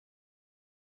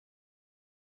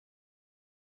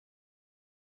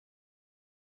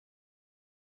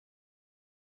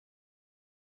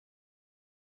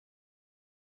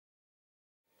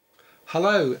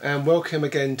Hello and welcome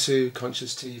again to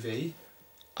Conscious TV.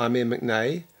 I'm Iain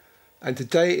McNay and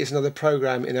today is another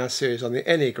programme in our series on the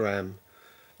Enneagram,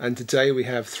 and today we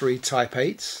have 3 Type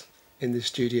 8s in the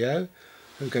studio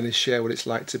who are going to share what it's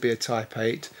like to be a Type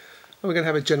 8, and we're going to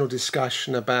have a general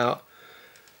discussion about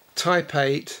Type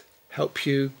 8, help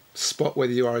you spot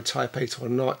whether you are a Type 8 or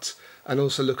not, and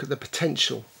also look at the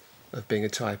potential of being a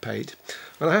Type 8.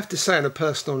 And I have to say on a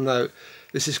personal note,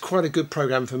 this is quite a good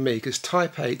programme for me because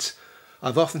Type 8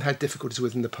 I've often had difficulties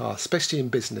with in the past, especially in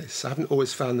business. I haven't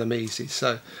always found them easy,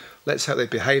 so let's hope they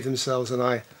behave themselves, and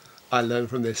I learn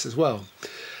from this as well.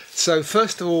 So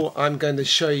first of all, I'm going to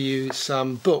show you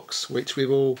some books which we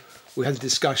had a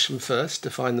discussion first to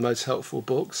find the most helpful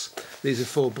books. These are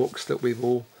 4 books that we've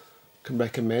all can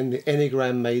recommend. The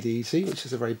Enneagram Made Easy, which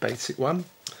is a very basic one.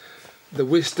 The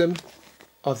Wisdom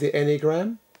of the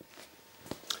Enneagram.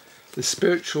 The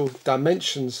Spiritual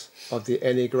Dimensions of the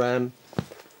Enneagram,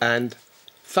 and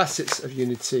Facets of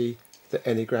Unity, the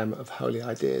Enneagram of Holy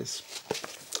Ideas.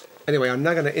 Anyway, I'm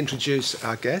now going to introduce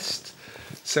our guest.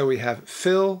 So we have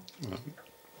Phil,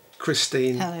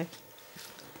 Christine, hello,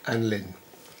 and Lynne.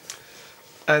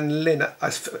 And Lynne,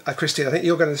 Christine, I think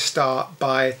you're going to start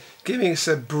by giving us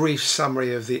a brief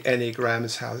summary of the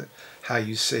Enneagrams, how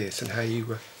you see it and how you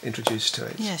were introduced to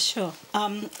it. Yeah, sure.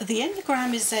 The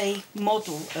Enneagram is a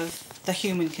model of the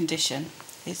human condition.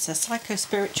 It's a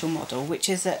psycho-spiritual model, which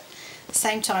is at the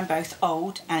same time both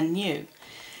old and new.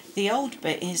 The old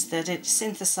bit is that it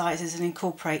synthesises and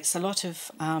incorporates a lot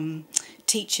of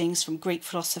teachings from Greek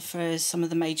philosophers, some of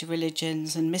the major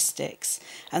religions and mystics.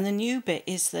 And the new bit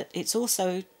is that it's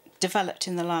also developed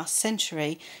in the last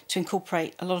century to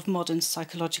incorporate a lot of modern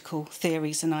psychological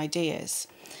theories and ideas.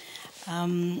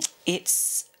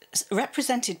 It's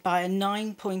represented by a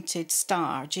 9-pointed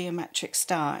star, geometric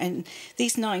star, and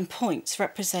these 9 points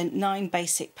represent 9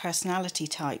 basic personality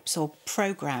types or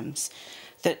programs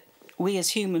that we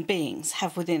as human beings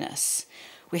have within us.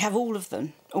 We have all of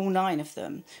them, all 9 of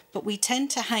them, but we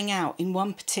tend to hang out in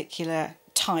one particular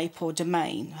type or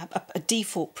domain, a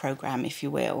default program, if you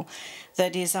will,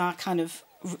 that is our kind of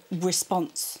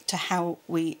response to how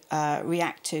we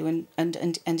react to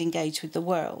and engage with the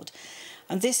world.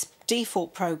 And this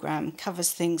default program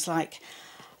covers things like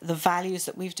the values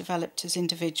that we've developed as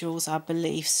individuals, our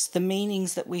beliefs, the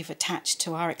meanings that we've attached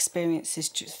to our experiences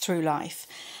through life,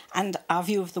 and our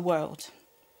view of the world.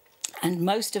 And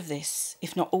most of this,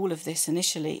 if not all of this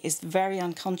initially, is very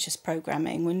unconscious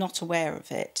programming. We're not aware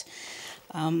of it.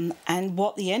 And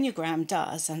what the Enneagram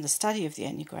does, and the study of the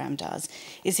Enneagram does,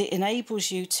 is it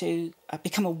enables you to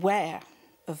become aware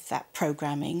of that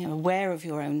programming, aware of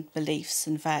your own beliefs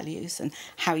and values and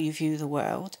how you view the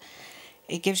world.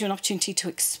 It gives you an opportunity to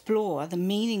explore the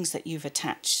meanings that you've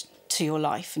attached to your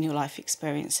life and your life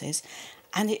experiences,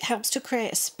 and it helps to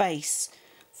create a space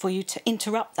for you to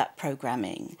interrupt that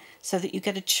programming so that you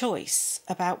get a choice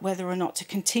about whether or not to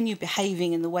continue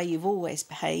behaving in the way you've always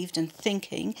behaved and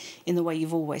thinking in the way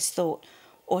you've always thought,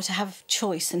 or to have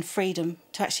choice and freedom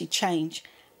to actually change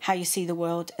how you see the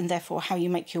world and therefore how you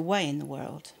make your way in the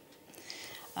world.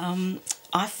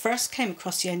 I first came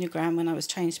across the Enneagram when I was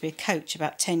training to be a coach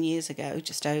about 10 years ago,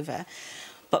 just over.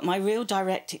 But my real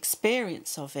direct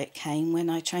experience of it came when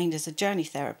I trained as a journey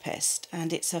therapist,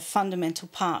 and it's a fundamental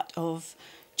part of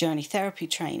journey therapy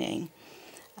training,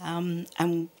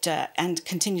 and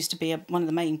continues to be one of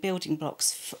the main building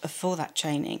blocks for that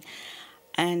training.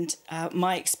 And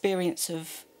my experience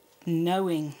of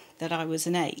knowing that I was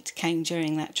an 8 came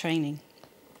during that training.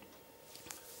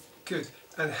 Good.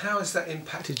 And how has that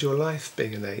impacted your life,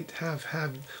 being an 8?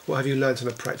 What have you learned on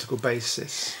a practical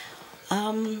basis?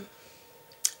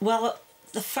 Well,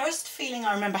 the first feeling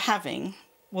I remember having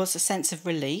was a sense of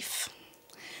relief,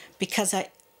 because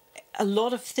a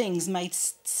lot of things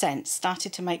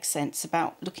started to make sense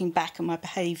about looking back on my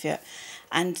behaviour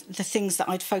and the things that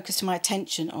I'd focused my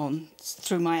attention on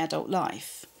through my adult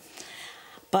life.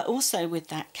 But also with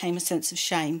that came a sense of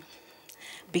shame,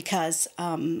 because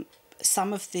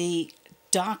some of the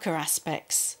darker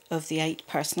aspects of the 8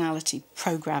 personality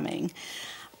programming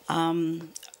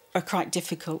are quite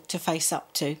difficult to face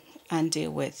up to and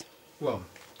deal with. Well,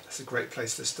 that's a great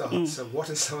place to start. So what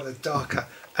are some of the darker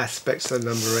aspects of the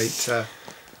number 8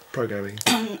 programming?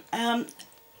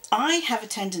 I have a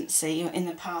tendency in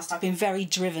the past, I've been very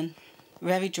driven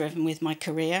with my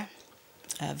career,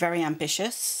 very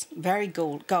ambitious, very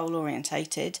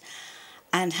goal-orientated,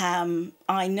 and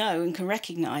I know and can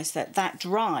recognise that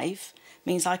drive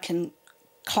means I can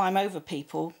climb over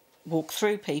people, walk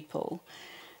through people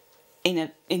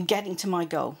in getting to my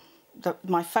goal.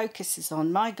 my focus is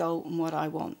on my goal and what I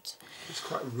want. It's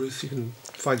quite you can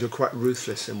find you're quite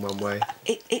ruthless in one way.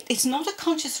 It's not a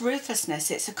conscious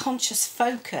ruthlessness, it's a conscious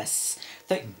focus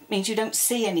that means you don't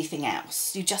see anything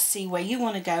else. You just see where you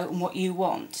want to go and what you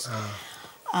want.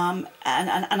 And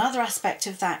another aspect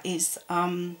of that is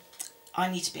I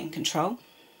need to be in control.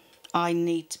 I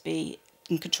need to be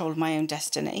in control of my own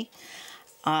destiny.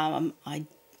 I,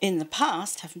 in the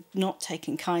past, have not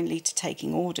taken kindly to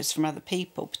taking orders from other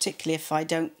people, particularly if I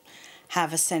don't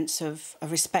have a sense of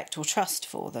respect or trust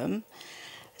for them.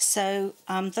 So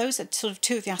those are sort of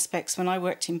two of the aspects when I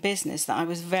worked in business that I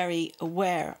was very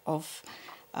aware of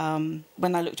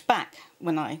when I looked back,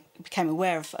 when I became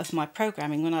aware of my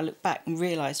programming, when I looked back and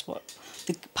realised what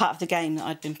the part of the game that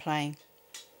I'd been playing.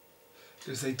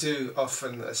 Because they do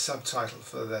often, a subtitle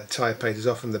for the type 8 is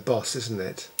often the boss, isn't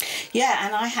it? Yeah,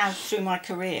 and I have, through my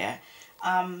career,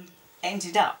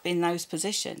 ended up in those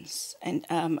positions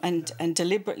and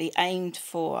deliberately aimed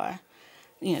for,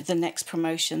 the next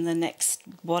promotion, the next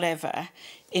whatever,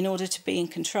 in order to be in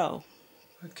control.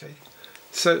 Okay.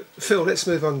 So, Phil, let's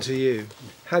move on to you.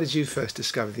 How did you first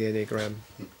discover the Enneagram?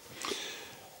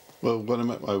 Well, when I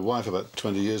met my wife about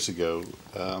 20 years ago,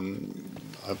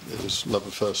 it was love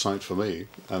at first sight for me.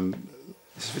 And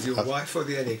this was with your wife or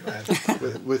the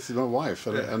Enneagram? with my wife.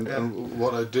 And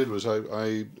what I did was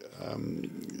I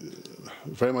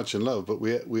very much in love, but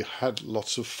we had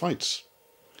lots of fights.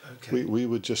 Okay. We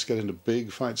would just get into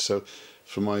big fights. So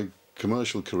for my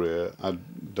commercial career,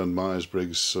 I'd done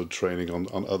Myers-Briggs sort of training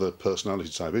on other personality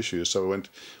type issues. So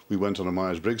we went on a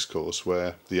Myers-Briggs course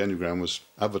where the Enneagram was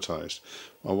advertised.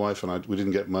 My wife and I, we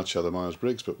didn't get much out of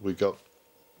Myers-Briggs, but we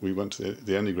went to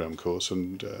the Enneagram course,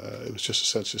 and it was just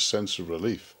such a sense of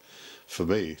relief for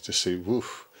me to see,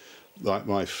 woof, like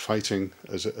my fighting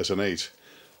as an 8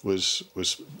 was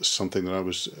something that I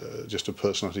was just a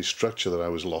personality structure that I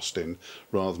was lost in,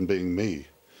 rather than being me.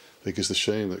 Because the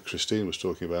shame that Christine was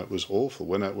talking about was awful.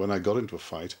 When I got into a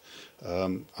fight,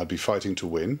 I'd be fighting to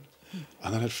win,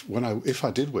 and then if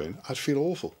I did win, I'd feel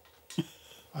awful.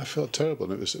 I felt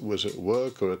terrible, and it was at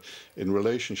work or in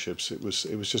relationships. It was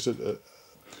just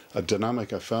a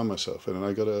dynamic I found myself in, and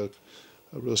I got a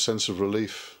real sense of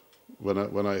relief when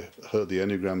I heard the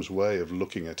Enneagram's way of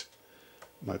looking at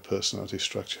my personality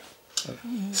structure.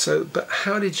 So, but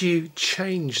how did you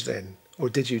change then? Or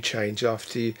did you change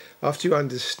after you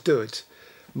understood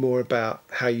more about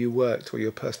how you worked or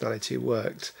your personality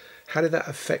worked? How did that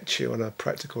affect you on a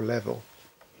practical level?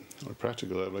 On a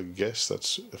practical level, I guess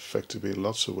that's affected me in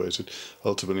lots of ways.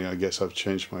 Ultimately, I guess I've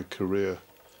changed my career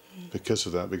because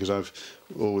of that, because I've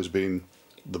always been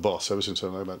the boss. Ever since I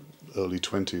was about early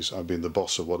 20s, I've been the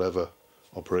boss of whatever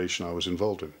operation I was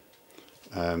involved in.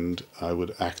 And I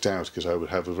would act out because I would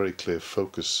have a very clear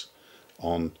focus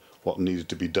on what needed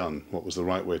to be done, what was the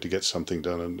right way to get something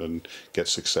done and get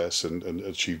success and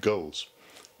achieve goals.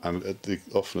 And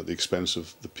often at the expense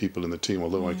of the people in the team.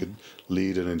 Although I could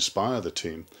lead and inspire the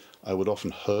team, I would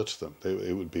often hurt them.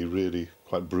 It would be really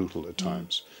quite brutal at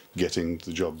times, getting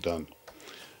the job done.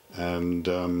 And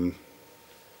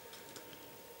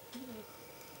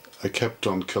I kept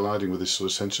on colliding with this sort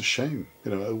of sense of shame.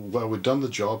 While we'd done the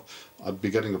job, I'd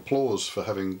be getting applause for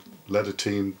having led a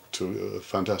team to a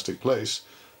fantastic place,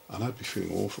 and I'd be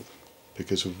feeling awful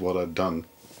because of what I'd done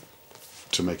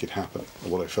to make it happen,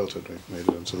 or what I felt had made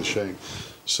it into the shame.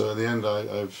 So in the end,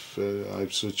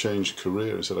 I've sort of changed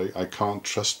career and said I can't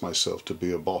trust myself to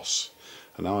be a boss.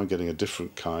 And now I'm getting a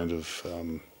different kind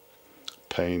of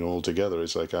pain altogether.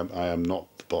 It's like I am not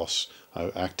the boss.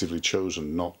 I've actively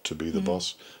chosen not to be the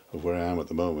boss of where I am at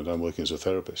the moment. I'm working as a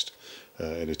therapist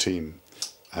in a team.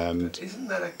 And but isn't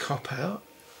that a cop-out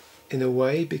in a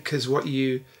way? Because what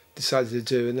you decided to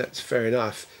do, and that's fair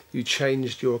enough, you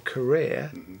changed your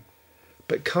career,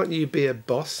 but can't you be a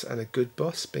boss and a good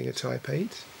boss being a type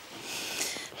 8?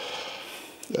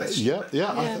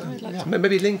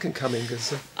 Maybe Lynne can come in.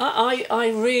 Cause,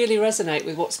 I really resonate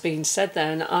with what's been said there,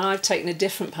 and I've taken a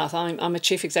different path. I'm a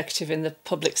chief executive in the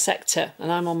public sector, and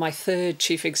I'm on my 3rd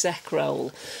chief exec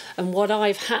role. And what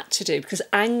I've had to do, because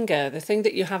anger, the thing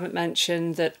that you haven't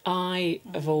mentioned that I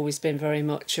have always been very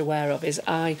much aware of, is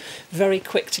I'm very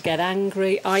quick to get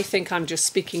angry. I think I'm just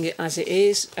speaking it as it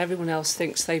is. Everyone else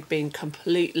thinks they've been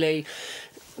completely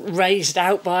raised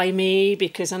out by me,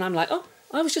 and I'm like, oh,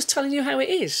 I was just telling you how it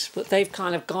is. But they've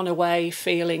kind of gone away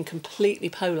feeling completely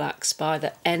poleaxed by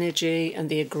the energy and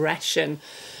the aggression.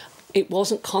 It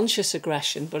wasn't conscious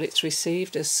aggression, but it's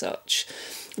received as such.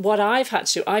 What I've had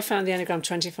to do, I found the Enneagram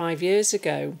 25 years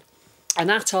ago, And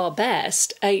at our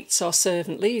best, 8s are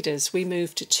servant leaders. We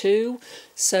move to 2,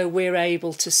 so we're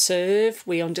able to serve.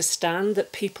 We understand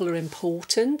that people are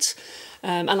important.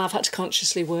 And I've had to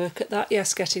consciously work at that,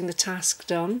 yes, getting the task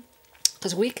done.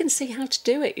 Because we can see how to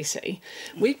do it, you see.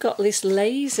 We've got this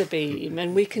laser beam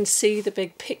and we can see the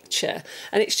big picture.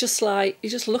 And it's just like, you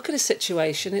just look at a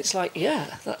situation, it's like,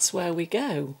 yeah, that's where we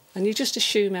go. And you just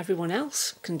assume everyone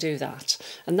else can do that.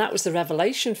 And that was the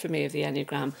revelation for me of the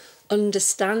Enneagram.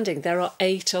 Understanding there are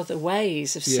 8 other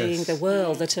ways of seeing the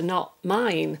world that are not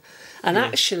mine. And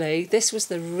actually, this was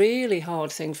the really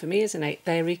hard thing for me as an 8.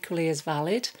 They're equally as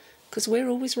valid, because we're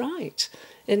always right.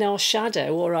 In our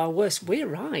shadow or our worst, we're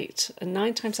right. And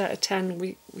 9 times out of 10,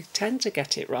 we tend to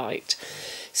get it right.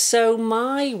 So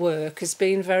my work has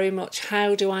been very much,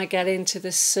 how do I get into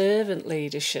the servant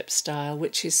leadership style,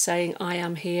 which is saying I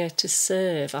am here to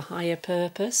serve a higher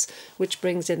purpose, which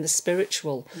brings in the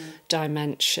spiritual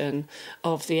dimension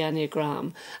of the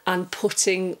Enneagram, and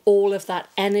putting all of that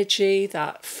energy,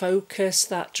 that focus,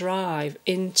 that drive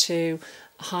into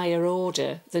a higher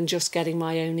order than just getting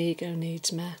my own ego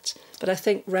needs met. But I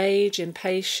think rage,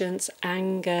 impatience,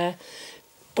 anger,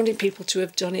 wanting people to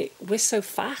have done it, we're so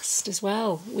fast as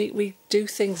well. We do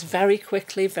things very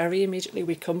quickly, very immediately.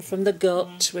 We come from the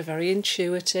gut, we're very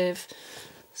intuitive.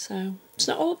 So it's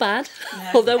not all bad,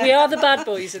 although we are the bad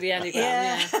boys of the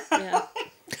Enneagram.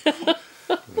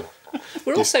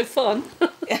 We're also fun.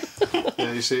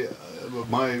 You see,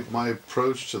 my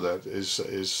approach to that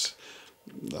is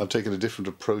I've taken a different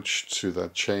approach to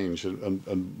that change,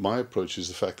 and my approach is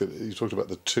the fact that you talked about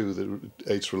the 2, the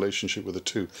 8's relationship with the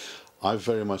 2. I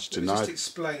very much denied. Just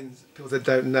explain people that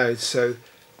don't know. So,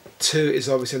 2 is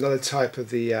obviously another type of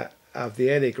the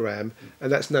Enneagram,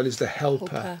 and that's known as the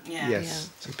helper. Yes,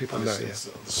 so people know. It's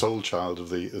the soul child of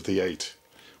the 8,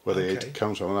 where the 8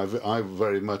 comes from. And I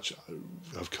very much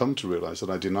have come to realise that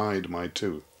I denied my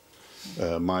 2.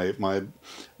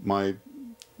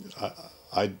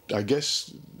 I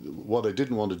guess what I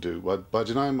didn't want to do, by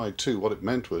denying my 2, what it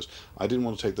meant was I didn't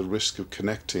want to take the risk of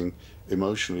connecting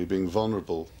emotionally, being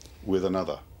vulnerable with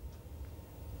another.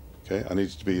 Okay, I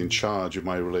needed to be in charge of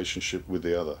my relationship with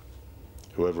the other,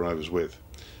 whoever I was with,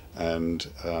 and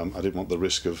I didn't want the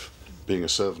risk of being a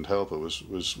servant helper. Was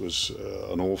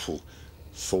an awful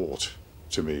thought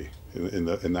to me in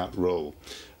that role.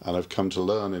 And I've come to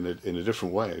learn in a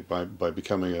different way by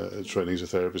becoming a training as a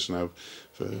therapist now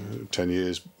for 10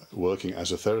 years working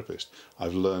as a therapist.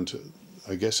 I've learned,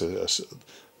 I guess, to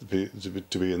be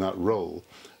in that role,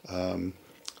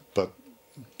 but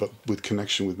with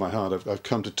connection with my heart. I've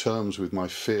come to terms with my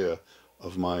fear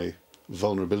of my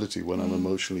vulnerability when I'm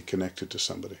emotionally connected to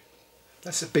somebody.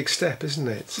 That's a big step, isn't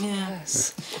it?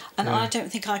 Yes. And I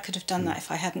don't think I could have done that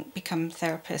if I hadn't become a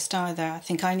therapist either. I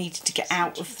think I needed to get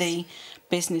out of the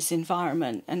business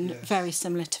environment, and very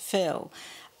similar to Phil,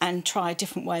 and try a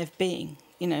different way of being,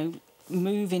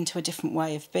 move into a different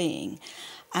way of being.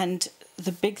 And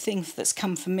the big thing that's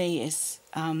come for me is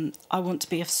I want to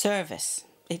be of service.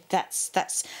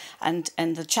 And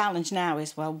the challenge now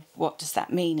is, well, what does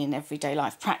that mean in everyday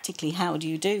life? Practically, how do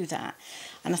you do that?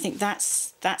 And I think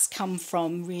that's come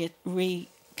from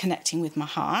reconnecting with my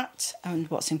heart and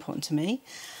what's important to me.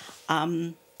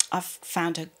 I've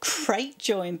found a great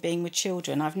joy in being with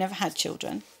children. I've never had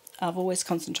children. I've always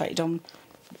concentrated on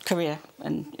career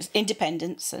and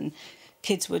independence, and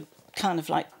kids would kind of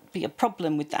like be a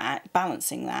problem with that,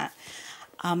 balancing that.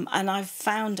 And I've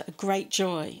found a great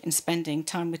joy in spending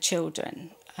time with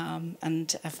children,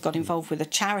 and I've got involved with a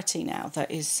charity now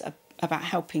that is about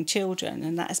helping children,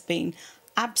 and that has been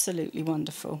absolutely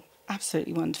wonderful,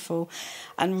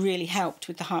 and really helped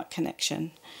with the heart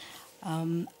connection,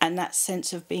 and that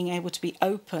sense of being able to be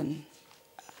open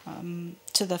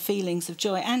to the feelings of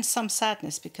joy and some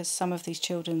sadness, because some of these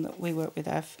children that we work with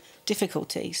have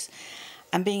difficulties.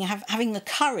 And having the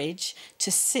courage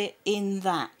to sit in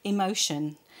that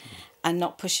emotion and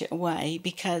not push it away,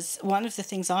 because one of the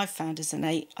things I've found as an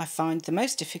 8, I find the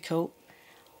most difficult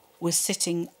was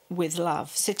sitting with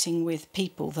love, sitting with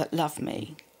people that love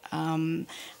me. And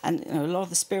a lot of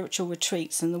the spiritual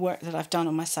retreats and the work that I've done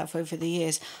on myself over the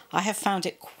years, I have found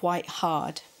it quite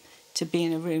hard to be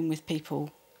in a room with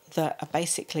people that are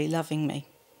basically loving me.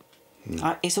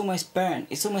 It's almost burnt.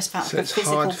 It's almost felt like a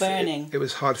physical burning. It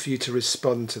was hard for you to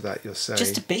respond to that, you're saying?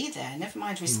 Just to be there, never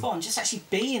mind respond. Just actually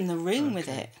be in the room with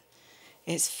it.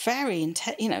 It's very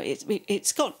intense.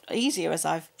 It's got easier as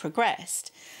I've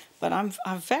progressed, but I'm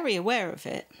very aware of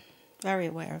it. Very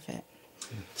aware of it.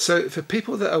 So for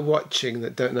people that are watching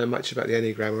that don't know much about the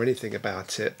Enneagram or anything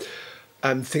about it,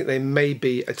 think they may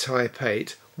be a Type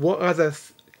 8, what other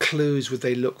clues would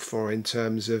they look for in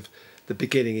terms of the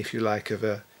beginning, if you like, of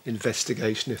a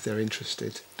investigation if they're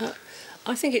interested.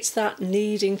 I think it's that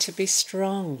needing to be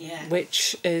strong,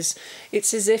 which is,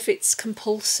 it's as if it's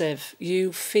compulsive.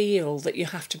 You feel that you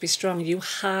have to be strong. You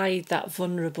hide that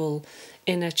vulnerable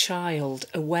inner child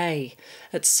away.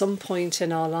 At some point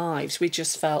in our lives, we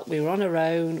just felt we were on our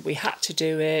own, we had to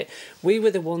do it, we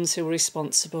were the ones who were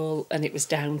responsible, and it was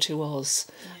down to us.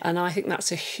 And I think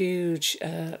that's a huge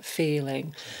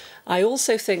feeling. I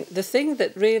also think the thing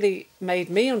that really made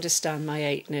me understand my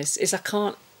 8ness is I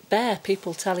can't bear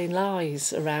people telling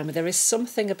lies around me. There is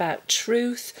something about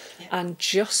truth and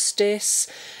justice,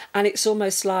 and it's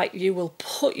almost like you will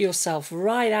put yourself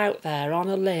right out there on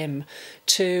a limb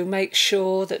to make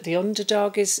sure that the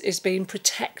underdog is being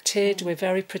protected. We're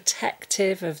very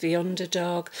protective of the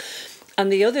underdog.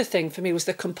 And the other thing for me was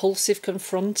the compulsive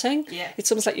confronting.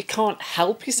 It's almost like you can't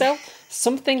help yourself.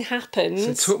 Something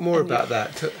happens. So talk more about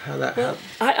that. How that. Well,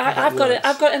 I've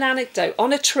got an anecdote.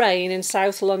 On a train in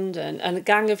South London, and a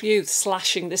gang of youths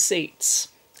slashing the seats.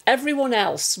 Everyone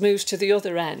else moves to the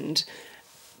other end.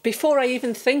 Before I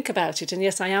even think about it, and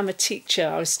yes, I am a teacher.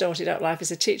 I started out life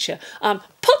as a teacher.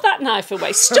 Put that knife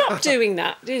away. Stop doing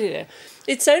that.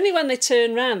 It's only when they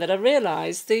turn round that I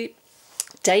realised the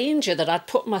danger that I'd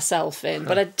put myself in,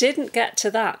 but I didn't get to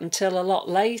that until a lot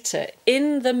later.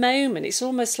 In the moment, it's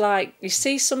almost like you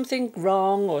see something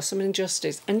wrong or some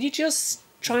injustice and you just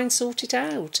try and sort it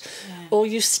out, or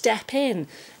you step in,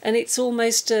 and it's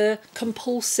almost a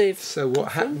compulsive. So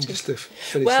what happened, just to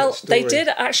finish well, that story? they did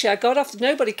actually. I got off.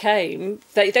 Nobody came.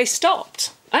 They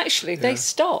stopped. Actually, they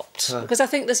stopped because I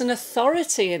think there's an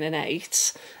authority in an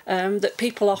 8 that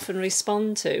people often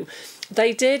respond to.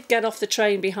 They did get off the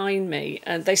train behind me,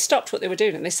 and they stopped what they were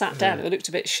doing and they sat down and they looked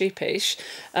a bit sheepish,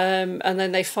 and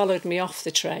then they followed me off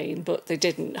the train, but they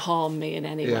didn't harm me in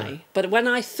any way. But when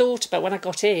I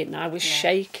got in, I was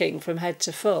shaking from head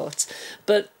to foot,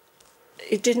 but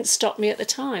it didn't stop me at the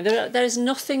time. There's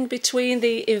nothing between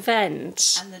the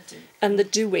event and the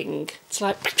doing. It's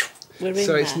like we're in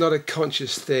So it's there. not a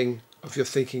conscious thing of you're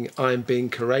thinking I'm being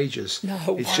courageous. No.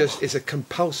 It's a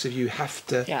compulsive. You have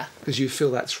to, because you feel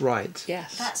that's right.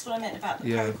 Yes. That's what I meant about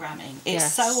the programming. It's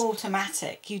Yes. so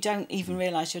automatic, you don't even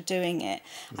realise you're doing it.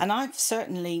 And I've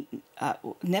certainly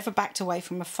never backed away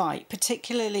from a fight,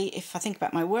 particularly if I think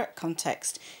about my work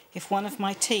context. If one of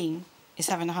my team is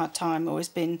having a hard time or has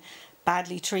been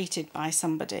badly treated by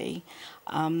somebody,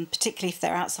 particularly if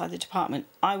they're outside the department,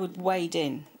 I would wade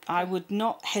in. I would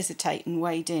not hesitate and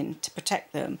wade in to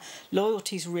protect them.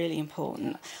 Loyalty is really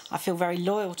important. I feel very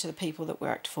loyal to the people that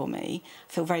worked for me.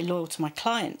 I feel very loyal to my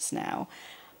clients now,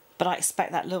 but I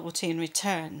expect that loyalty in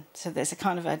return. So there's a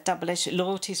kind of a double issue.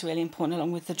 Loyalty is really important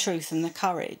along with the truth and the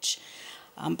courage.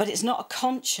 But it's not a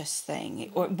conscious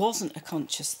thing, or it wasn't a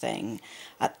conscious thing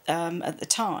at the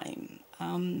time.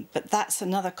 But that's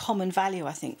another common value,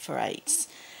 I think, for 8s.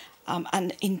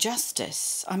 And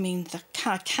injustice. I mean,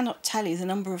 I cannot tell you the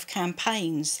number of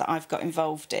campaigns that I've got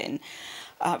involved in,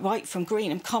 right from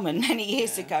Greenham Common many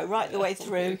years ago, right the way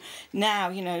through now.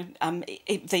 You know,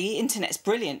 the internet's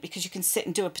brilliant because you can sit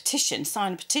and do a petition,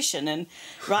 sign a petition, and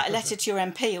write a letter to your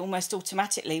MP almost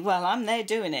automatically. Well, I'm there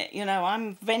doing it. You know,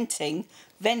 I'm venting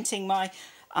my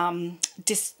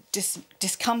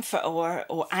discomfort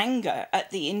or anger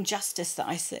at the injustice that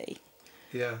I see.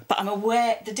 Yeah. But I'm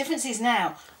aware, the difference is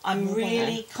now I'm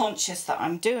really conscious that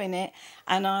I'm doing it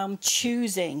and I'm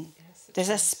choosing. There's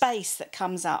a space that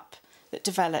comes up, that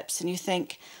develops, and you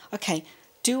think, okay,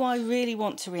 do I really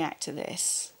want to react to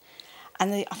this?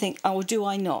 And I think, oh, do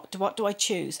I not? What do I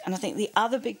choose? And I think the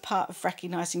other big part of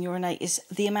recognising you're an 8 is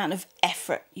the amount of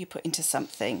effort you put into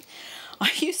something.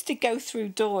 I used to go through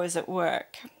doors at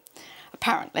work,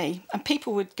 apparently, and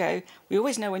people would go, we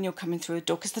always know when you're coming through a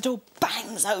door because the door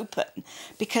bangs open,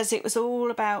 because it was all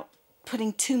about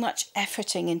putting too much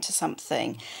efforting into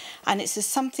something. And it's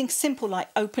something simple like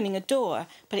opening a door,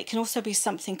 but it can also be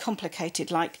something complicated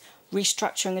like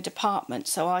restructuring a department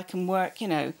so I can work,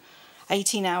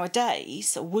 18-hour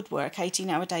days, or would work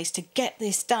 18-hour days to get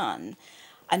this done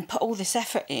and put all this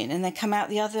effort in and then come out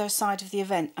the other side of the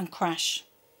event and crash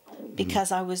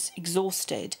because I was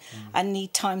exhausted and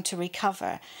need time to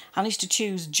recover. I used to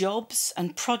choose jobs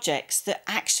and projects that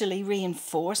actually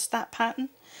reinforce that pattern.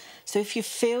 So if you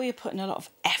feel you're putting a lot of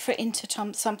effort into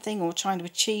something or trying to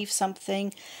achieve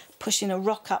something, pushing a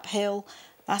rock uphill,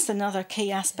 that's another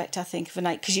key aspect, I think, of an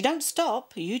 8. Because you don't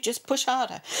stop, you just push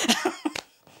harder.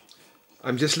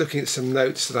 I'm just looking at some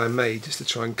notes that I made just to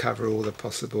try and cover all the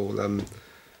possible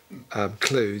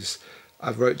clues.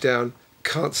 I've wrote down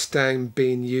can't stand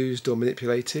being used or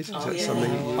manipulated. Is that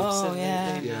something you use? Oh,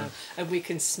 yeah. Yeah. And we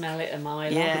can smell it a mile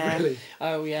off. Yeah. Really?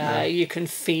 Oh, yeah. You can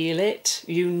feel it.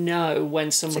 You know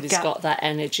when somebody's got that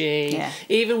energy,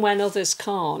 even when others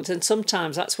can't. And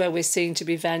sometimes that's where we're seen to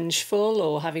be vengeful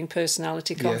or having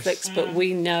personality conflicts, but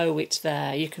we know it's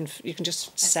there. You can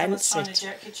just sense it. Trying to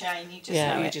jerk your chain, you just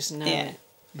Yeah, know you it. just know it.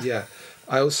 Yeah.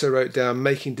 I also wrote down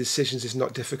making decisions is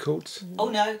not difficult. Oh,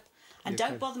 no. And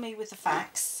don't bother me with the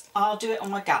facts. I'll do it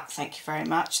on my gut, thank you very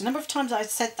much. A number of times I've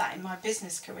said that in my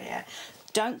business career.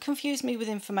 Don't confuse me with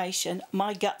information.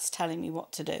 My gut's telling me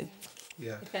what to do.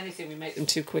 Yeah. If anything, we make them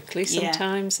too quickly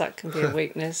sometimes. That can be a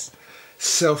weakness.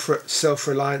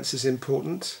 Self-reliance is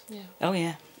important. Yeah. Oh,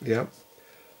 yeah. Yeah.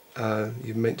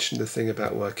 You mentioned the thing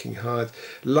about working hard.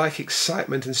 Like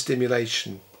excitement and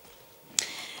stimulation.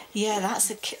 Yeah, that's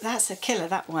a killer,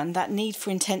 that one. That need for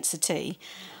intensity.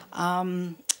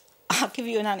 I'll give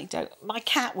you an anecdote. My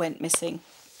cat went missing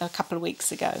a couple of weeks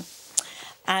ago,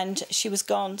 and she was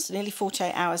gone for nearly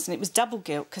 48 hours, and it was double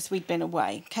guilt because we'd been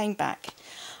away. Came back,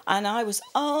 and I was,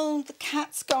 the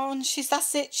cat's gone.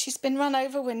 That's it. She's been run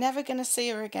over. We're never going to see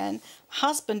her again. My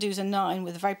husband, who's a 9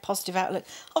 with a very positive outlook,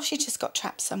 she just got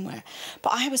trapped somewhere.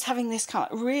 But I was having this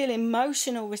kind of real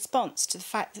emotional response to the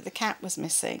fact that the cat was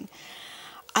missing.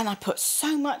 And I put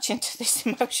so much into this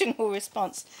emotional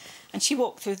response. And she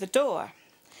walked through the door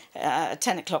at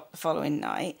 10 o'clock the following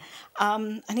night.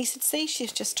 And he said, see,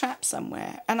 she's just trapped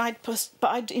somewhere. And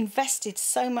I'd invested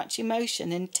so much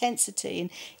emotion, intensity in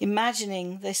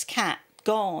imagining this cat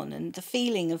gone and the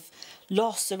feeling of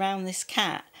loss around this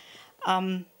cat.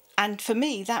 And for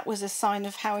me, that was a sign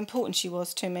of how important she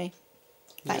was to me,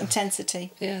 that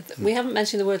intensity. Yeah, we haven't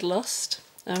mentioned the word lust.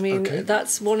 I mean,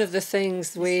 that's one of the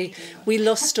things we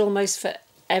lust almost for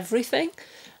everything.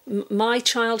 My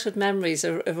childhood memories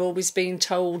have always been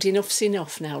told, enough's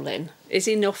enough now, Lynn. Is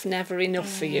enough never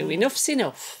enough for you? Enough's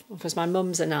enough, because my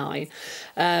mum's a 9.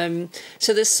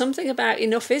 So there's something about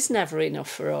enough is never enough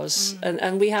for us.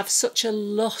 And we have such a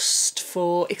lust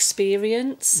for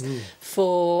experience,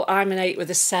 I'm an 8 with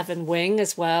a 7 wing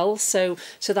as well. So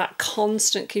that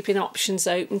constant keeping options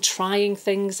open, trying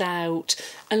things out.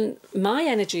 And my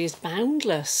energy is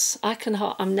boundless.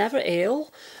 I'm never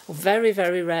ill, or very,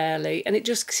 very rarely. And it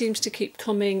just seems to keep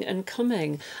coming and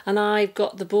coming. And I've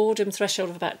got the boredom threshold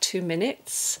of about 2 minutes,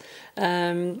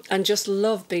 and just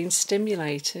love being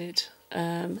stimulated.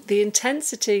 The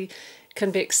intensity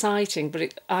can be exciting,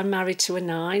 but I'm married to a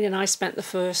 9, and I spent the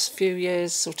first few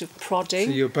years sort of prodding.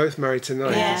 So you're both married to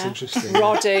 9, that's interesting.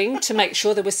 Prodding to make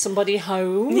sure there was somebody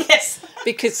home. Yes.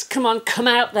 Because, come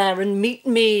out there and meet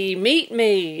me,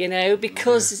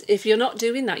 because if you're not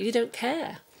doing that, you don't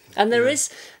care. And there is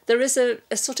a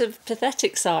sort of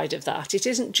pathetic side of that. It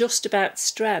isn't just about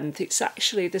strength. It's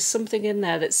actually, there's something in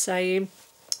there that's saying,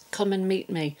 come and meet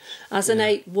me. As an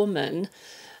 8 woman,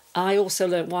 I also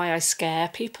learned why I scare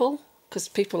people, because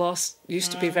people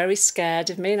used to be very scared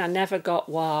of me, and I never got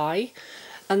why.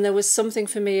 And there was something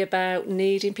for me about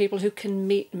needing people who can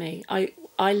meet me.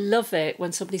 I love it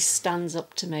when somebody stands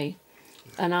up to me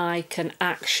and I can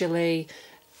actually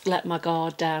let my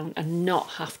guard down and not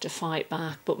have to fight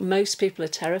back. But most people are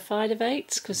terrified of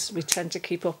 8s because we tend to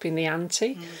keep up in the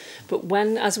ante. But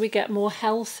as we get more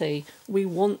healthy, we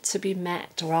want to be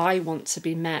met, or I want to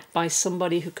be met by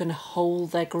somebody who can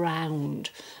hold their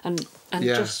ground and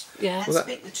just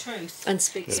speak the truth. And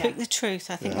speak the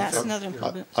truth. I think that's another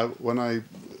important. When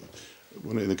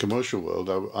in the commercial world,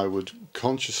 I would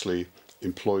consciously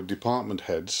employ department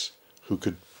heads who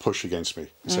could push against me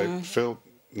and say, Phil,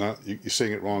 no, you're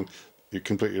seeing it wrong, you're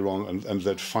completely wrong, and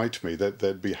they'd fight me.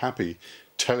 They'd be happy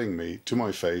telling me to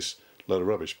my face a load of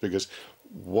rubbish, because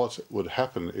what would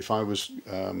happen if I was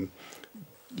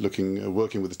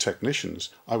working with the technicians,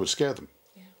 I would scare them.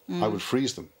 I would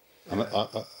freeze them, and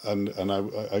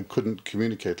I couldn't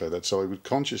communicate like that. So I would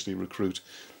consciously recruit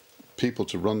people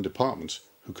to run departments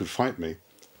who could fight me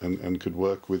and could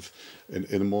work with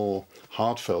in a more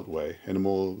heartfelt way, in a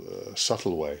more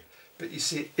subtle way. But you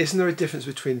see, isn't there a difference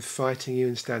between fighting you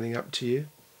and standing up to you?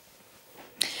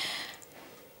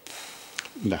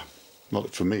 No, not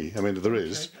for me. I mean, there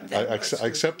is. I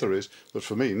accept there is, but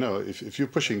for me, no. If you're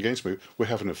pushing against me, we're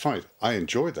having a fight. I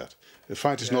enjoy that. A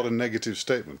fight is not a negative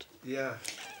statement. Yeah.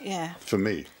 Yeah. For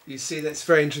me. You see, that's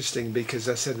very interesting, because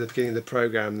I said at the beginning of the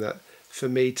programme that for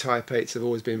me, type 8s have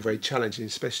always been very challenging,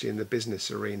 especially in the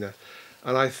business arena.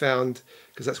 And I found,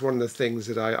 because that's one of the things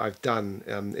that I've done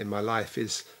in my life,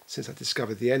 is since I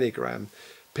discovered the Enneagram,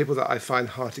 people that I find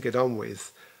hard to get on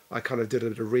with, I kind of did a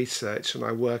bit of research and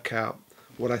I work out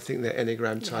what I think their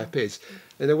Enneagram type is.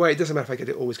 In a way, it doesn't matter if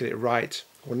I always get it right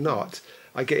or not.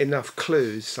 I get enough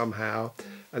clues somehow,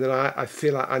 and then I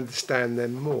feel I understand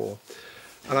them more.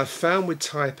 And I've found with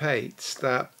type 8s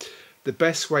that the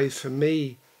best way for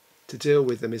me to deal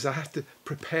with them is I have to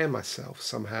prepare myself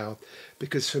somehow,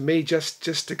 because for me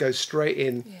just to go straight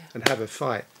in and have a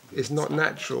fight is not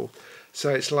natural. So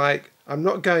it's like I'm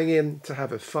not going in to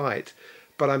have a fight,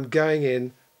 but I'm going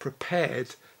in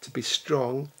prepared to be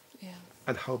strong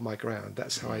and hold my ground.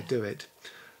 That's how I do it.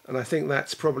 And I think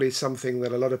that's probably something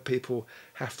that a lot of people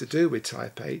have to do with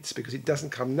type 8s, because it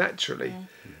doesn't come naturally.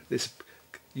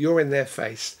 You're in their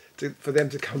face for them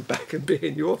to come back and be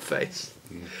in your face.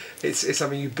 It's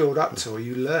something you build up to, or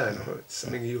you learn, or it's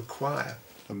something you acquire.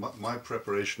 And my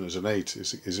preparation as an 8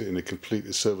 is in a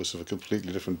complete service of a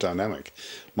completely different dynamic.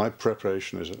 My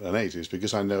preparation as an 8 is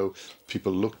because I know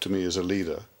people look to me as a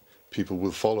leader, people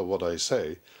will follow what I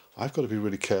say. I've got to be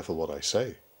really careful what I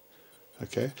say,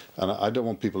 okay? And I don't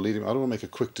want people leading me. I don't want to make a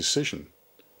quick decision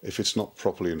if it's not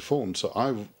properly informed. So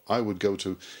I would go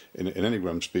to, in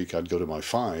Enneagram speak, I'd go to my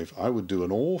 5. I would do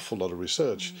an awful lot of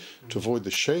research to avoid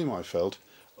the shame I felt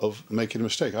of making a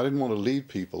mistake. I didn't want to lead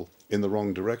people in the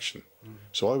wrong direction.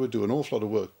 So I would do an awful lot of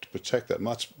work to protect that.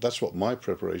 And that's what my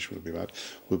preparation would be about,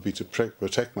 would be to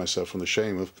protect myself from the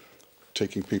shame of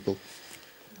taking people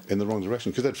in the wrong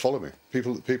direction, because they'd follow me.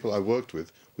 People I worked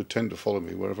with would tend to follow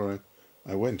me wherever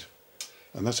I went.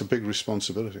 And that's a big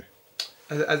responsibility.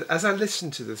 As I listen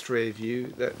to the three of you,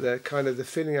 the kind of the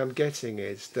feeling I'm getting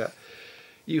is that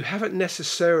you haven't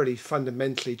necessarily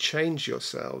fundamentally changed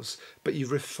yourselves, but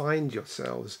you've refined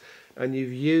yourselves, and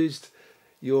you've used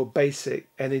your basic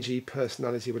energy,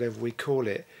 personality, whatever we call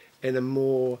it, in a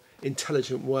more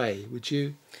intelligent way. Would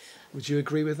you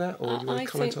agree with that, or do you want to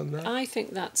comment on that? I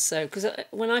think that's so, because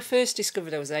when I first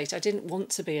discovered I was 8, I didn't want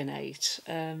to be an 8,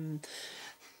 and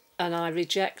I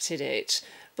rejected it.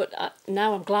 But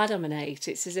now I'm glad I'm an 8.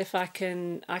 It's as if I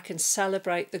can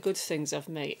celebrate the good things of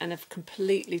me and have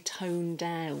completely toned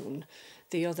down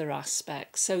the other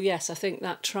aspects. So yes, I think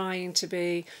that trying to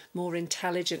be more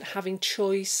intelligent, having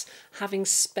choice, having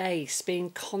space,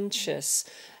 being conscious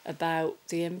about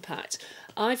the impact.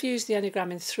 I've used the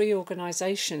Enneagram in 3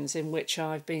 organisations in which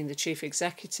I've been the chief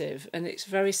executive, and it's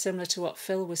very similar to what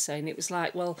Phil was saying. It was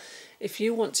like, well, if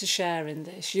you want to share in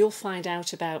this, you'll find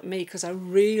out about me, because I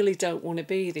really don't want to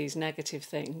be these negative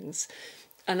things.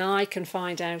 And I can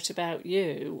find out about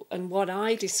you. And what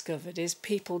I discovered is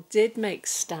people did make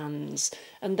stands,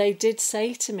 and they did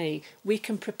say to me, we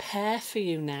can prepare for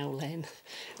you now, Lynne.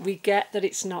 We get that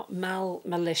it's not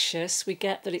malicious, we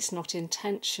get that it's not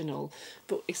intentional,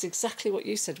 but it's exactly what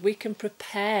you said. We can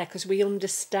prepare because we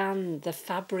understand the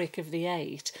fabric of the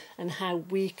 8 and how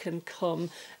we can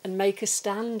come and make a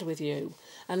stand with you.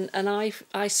 And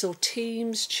I saw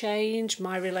teams change,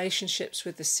 my relationships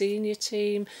with the senior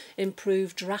team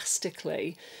improved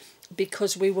drastically,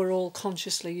 because we were all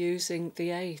consciously using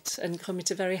the 8 and coming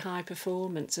to very high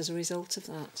performance as a result of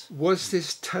that. Was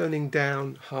this toning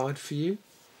down hard for you?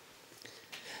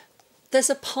 There's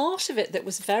a part of it that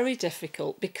was very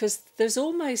difficult, because there's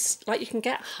almost like you can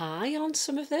get high on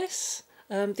some of this.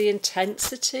 The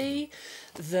intensity,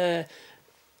 the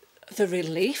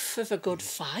relief of a good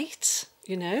fight.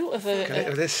 You know, of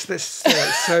a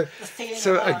so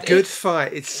a good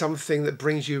fight. It's something that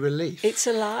brings you relief. It's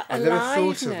I've never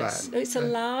thought of that. It's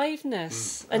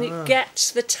aliveness, and it gets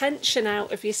the tension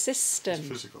out of your system. It's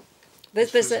physical.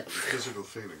 There's a physical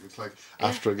feeling. It's like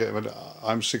after a game.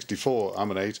 I'm 64.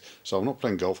 I'm an 8, so I'm not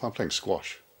playing golf. I'm playing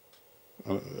squash.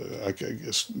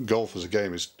 Golf as a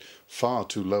game is far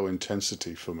too low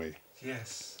intensity for me.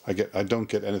 Yes. I don't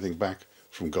get anything back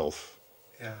from golf.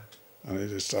 Yeah. And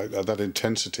it's like that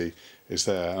intensity is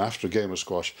there. And after a game of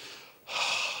squash,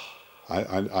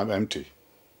 I'm empty.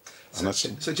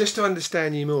 So just to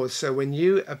understand you more, so when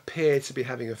you appear to be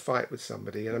having a fight with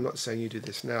somebody, and I'm not saying you do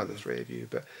this now, the three of you,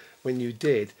 but when you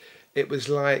did, it was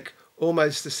like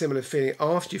almost a similar feeling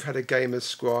after you've had a game of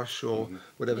squash or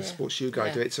whatever sports you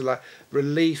guys do. It's like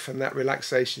relief and that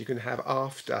relaxation you can have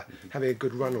after having a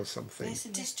good run or something. It's a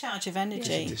discharge of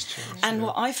energy. Discharge, and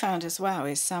what I found as well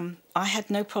is I had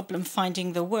no problem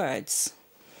finding the words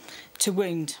to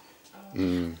wound.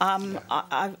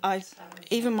 I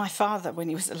even my father, when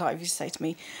he was alive, used to say to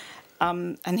me,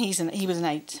 and he was an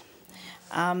 8.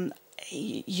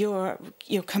 Your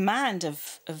command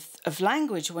of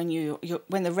language when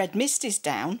when the red mist is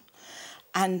down,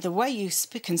 and the way you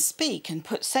can speak and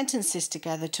put sentences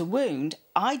together to wound,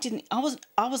 I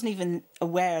wasn't even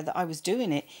aware that I was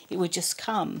doing it. It would just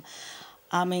come.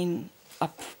 I mean, I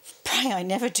pray I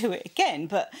never do it again,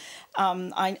 but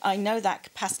I know that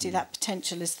capacity, that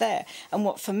potential is there. And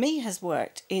what for me has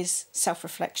worked is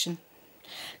self-reflection.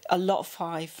 A lot of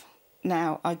 5.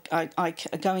 now I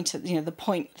go into, you know, the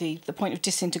point of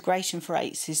disintegration for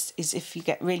 8s is if you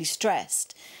get really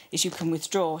stressed, is you can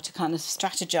withdraw to kind of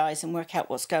strategize and work out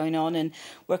what's going on and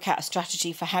work out a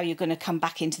strategy for how you're going to come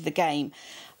back into the game.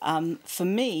 For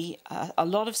me, a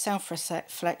lot of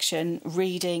self-reflection,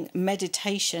 reading,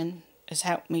 meditation has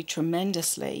helped me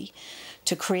tremendously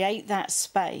to create that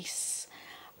space.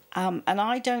 And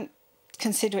I don't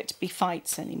consider it to be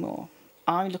fights anymore.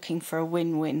 I'm looking for a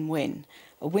win-win-win.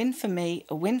 A win for me,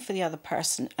 a win for the other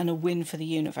person, and a win for the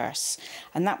universe.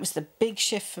 And that was the big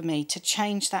shift for me, to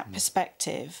change that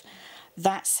perspective.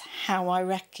 That's how I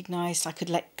recognised I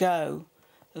could let go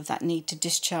of that need to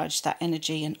discharge that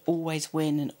energy and always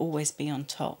win and always be on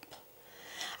top.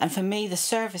 And for me, the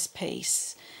service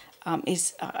piece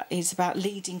is about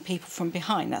leading people from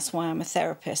behind. That's why I'm a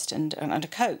therapist and a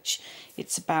coach.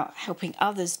 It's about helping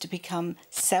others to become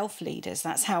self-leaders.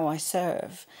 That's how I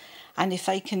serve. And if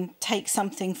they can take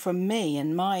something from me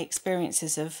and my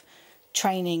experiences of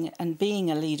training and being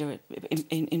a leader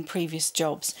in previous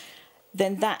jobs,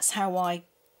 then that's how I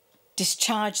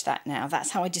discharge that now.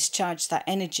 That's how I discharge that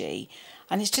energy.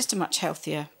 And it's just a much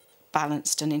healthier,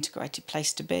 balanced and integrated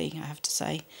place to be, I have to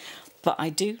say. But I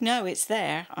do know it's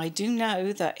there. I do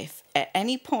know that if at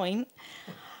any point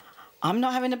I'm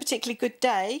not having a particularly good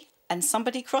day and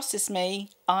somebody crosses me,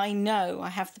 I know I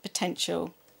have the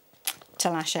potential to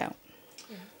lash out.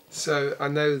 So I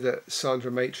know that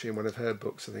Sandra Matry, in one of her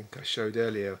books, I think I showed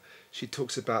earlier, she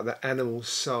talks about the animal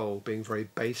soul being very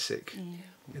basic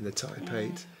in the type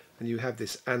 8. And you have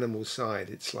this animal side.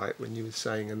 It's like when you were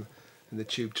saying in the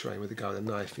tube train with the guy with a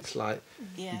knife, it's like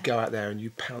you go out there and you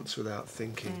pounce without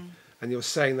thinking. And you're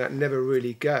saying that never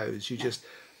really goes. You just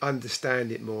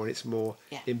understand it more and it's more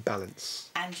in balance.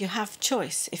 And you have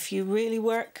choice. If you really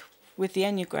work with the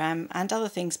Enneagram and other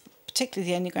things,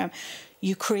 particularly the Enneagram,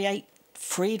 you create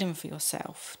freedom for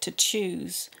yourself to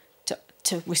choose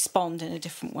to respond in a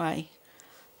different way.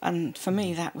 And for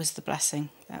me, that was the blessing.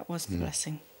 That was the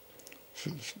blessing.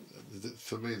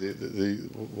 For me,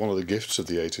 one of the gifts of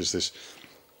the 8 is this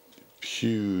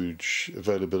huge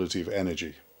availability of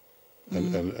energy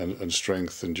and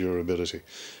strength and durability.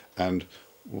 And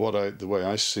the way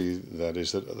I see that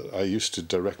is that I used to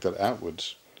direct that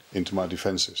outwards into my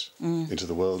defences, into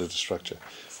the world, into structure.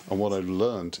 And what I've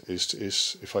learned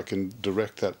is if I can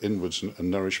direct that inwards and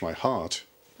nourish my heart,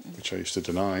 which I used to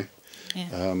deny,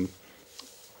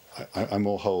 I'm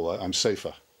more whole. I'm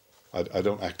safer. I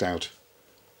don't act out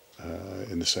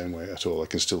in the same way at all. I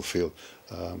can still feel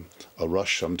a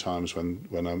rush sometimes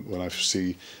when I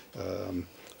see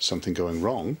something going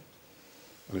wrong,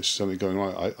 and it's something going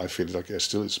wrong. I feel like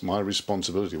it's my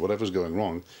responsibility. Whatever's going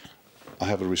wrong, I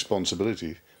have a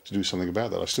responsibility to do something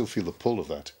about that. I still feel the pull of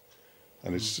that.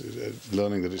 And it's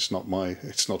learning that it's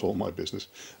not all my business.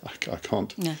 I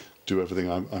can't do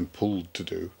everything I'm pulled to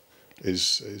do.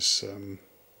 Is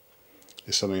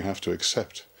something I have to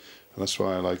accept, and that's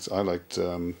why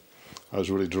I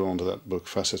was really drawn to that book,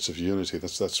 Facets of Unity.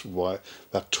 That's why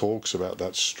that talks about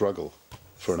that struggle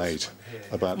for an 8.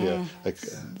 About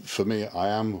for me,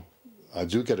 I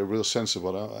do get a real sense of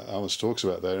what Alice talks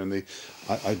about there, and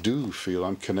I do feel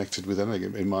I'm connected with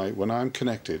anything. When I'm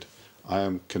connected, I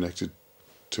am connected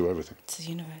to everything. To the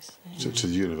universe. To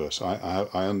the universe.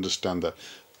 I understand that.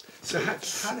 So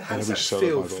how does that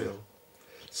feel, Phil?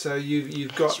 So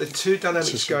you've got the two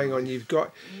dynamics going on.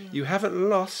 You haven't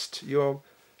lost your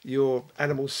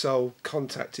animal soul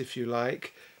contact, if you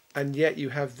like, and yet you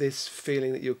have this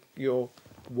feeling that you're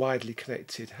widely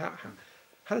connected. How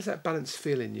does that balance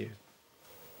feel in you?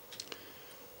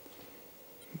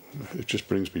 It just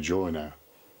brings me joy now.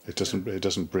 It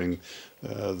doesn't bring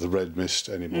the red mist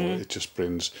anymore. It just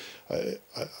brings. It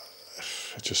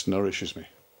just nourishes me.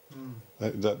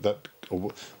 That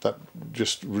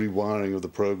just rewiring of the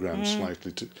program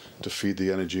slightly to feed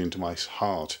the energy into my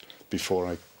heart before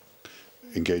I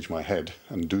engage my head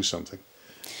and do something.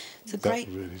 That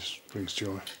really brings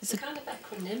joy. It's a kind of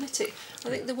equanimity. I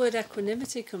think the word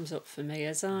equanimity comes up for me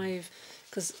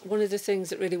because one of the things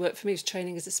that really worked for me was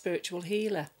training as a spiritual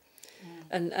healer,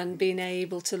 and being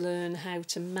able to learn how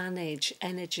to manage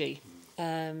energy.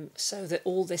 So that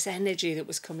all this energy that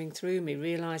was coming through me,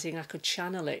 realising I could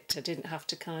channel it, I didn't have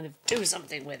to kind of do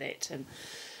something with it,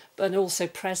 but also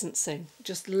presencing,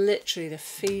 just literally the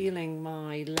feeling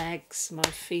my legs, my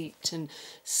feet, and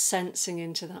sensing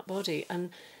into that body.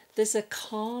 And there's a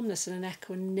calmness and an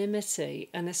equanimity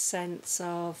and a sense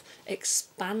of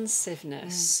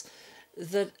expansiveness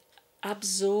that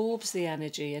absorbs the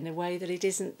energy in a way that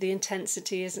the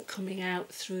intensity isn't coming out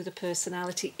through the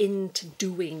personality into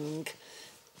doing.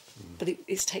 But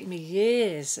it's taken me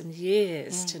years and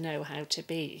years to know how to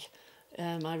be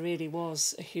I really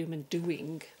was a human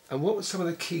doing. And what were some of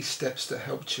the key steps that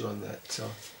helped you on that?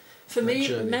 For me,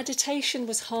 journey? meditation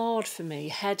was hard for me,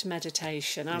 head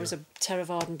meditation. I was a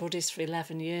Theravada Buddhist for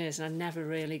 11 years and I never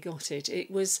really got it. It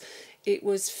was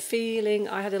feeling,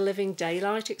 I had a living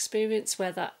daylight experience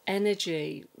where that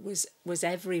energy was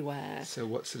everywhere. So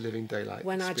what's the living daylight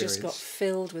When experience? I just got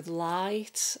filled with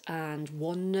light and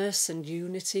oneness and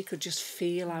unity, could just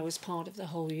feel I was part of the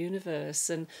whole universe.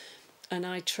 And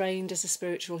I trained as a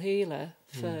spiritual healer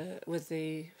with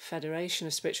the Federation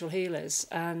of Spiritual Healers,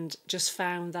 and just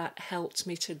found that helped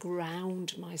me to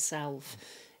ground myself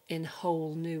in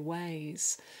whole new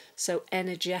ways. So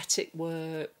energetic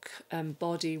work and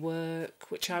body work,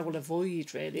 which I will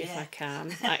avoid really if I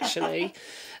can, actually.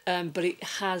 But it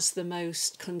has the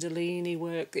most Kundalini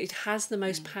work. It has the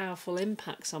most powerful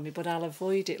impacts on me, but I'll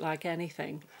avoid it like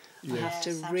anything. I have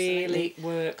to really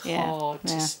work hard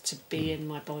to be in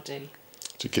my body.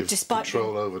 To give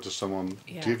control over to someone,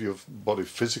 to give your body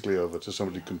physically over to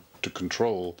somebody to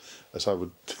control, as I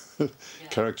would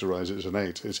characterise it as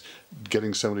innate, is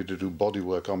getting somebody to do body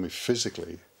work on me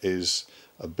physically is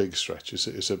a big stretch.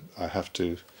 I have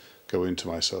to go into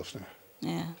myself now.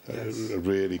 Yeah.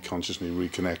 Really consciously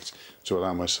reconnect to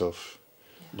allow myself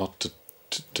not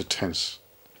to tense.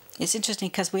 It's interesting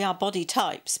because we are body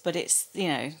types, but it's,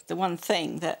 the one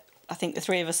thing that I think the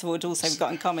three of us would also have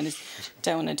got in common is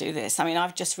don't want to do this. I mean,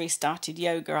 I've just restarted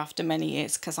yoga after many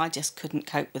years because I just couldn't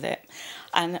cope with it.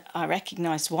 And I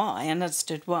recognised why and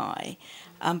understood why.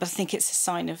 But I think it's a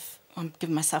sign of, I'm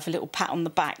giving myself a little pat on the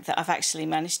back that I've actually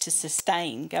managed to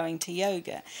sustain going to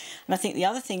yoga. And I think the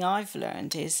other thing I've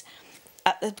learned is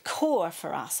at the core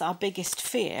for us, our biggest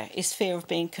fear is fear of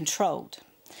being controlled.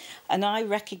 And I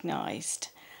recognised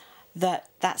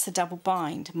that's a double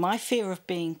bind. My fear of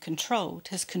being controlled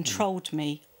has controlled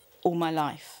me all my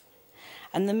life.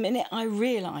 And the minute I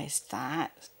realised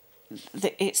that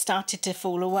it started to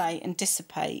fall away and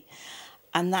dissipate,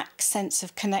 and that sense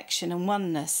of connection and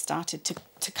oneness started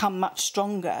to come much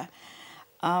stronger.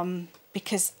 And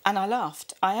I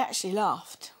laughed. I actually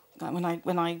laughed. Like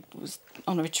when I was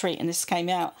on a retreat and this came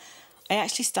out, I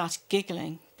actually started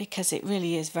giggling, because it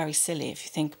really is very silly if you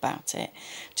think about it,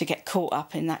 to get caught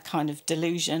up in that kind of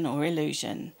delusion or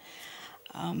illusion.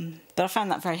 But I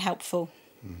found that very helpful.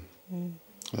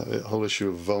 The whole issue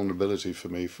of vulnerability for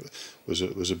me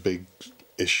was a big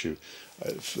issue.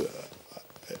 It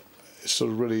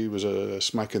sort of really was a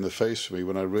smack in the face for me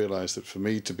when I realised that for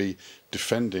me to be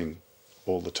defending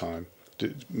all the time,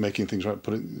 making things right,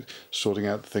 sorting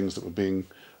out things that were being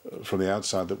from the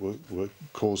outside that were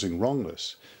causing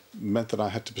wrongness, meant that I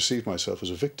had to perceive myself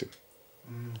as a victim.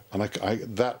 And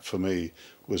that for me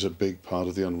was a big part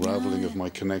of the unravelling of my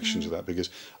connection to that,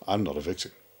 because I'm not a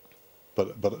victim.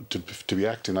 But to be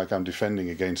acting like I'm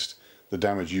defending against the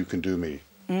damage you can do me,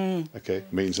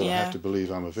 means that I have to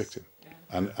believe I'm a victim.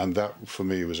 And that for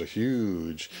me was a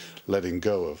huge letting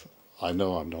go of, I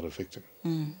know I'm not a victim.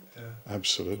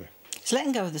 Absolutely. It's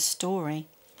letting go of the story.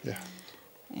 Yeah.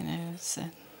 It's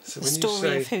So the when story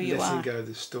you of who say you letting are. go of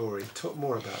the story, talk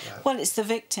more about that. Well, it's the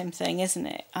victim thing, isn't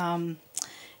it?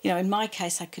 In my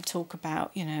case, I could talk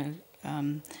about,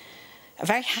 a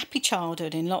very happy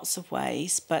childhood in lots of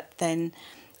ways, but then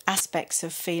aspects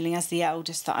of feeling as the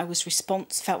eldest that I was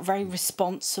felt very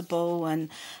responsible and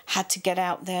had to get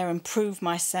out there and prove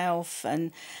myself.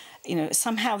 And,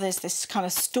 somehow there's this kind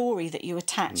of story that you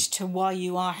attach to why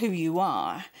you are who you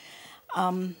are.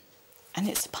 And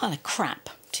it's a pile of crap,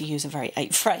 to use a very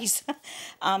ape phrase.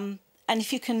 And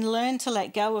if you can learn to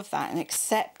let go of that and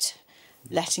accept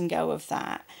letting go of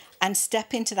that and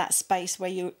step into that space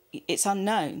where it's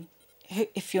unknown.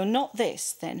 If you're not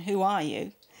this, then who are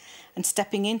you? And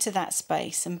stepping into that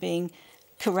space and being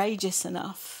courageous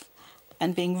enough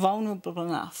and being vulnerable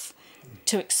enough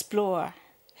to explore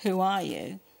who are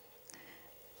you?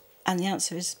 And the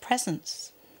answer is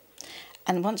presence.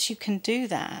 And once you can do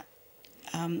that,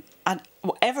 and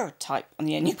whatever type on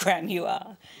the Enneagram you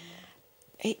are,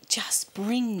 it just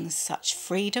brings such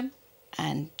freedom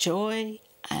and joy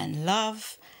and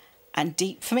love and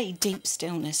deep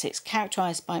stillness. It's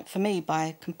characterised by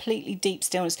a completely deep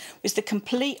stillness, which is the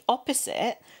complete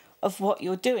opposite of what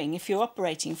you're doing. If you're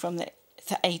operating from the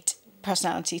 8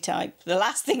 personality type, the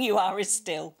last thing you are is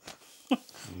still.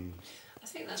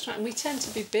 I think that's right, and we tend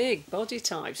to be big body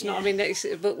types.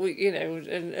 But we,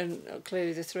 and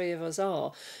clearly the three of us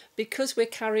are, because we're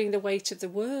carrying the weight of the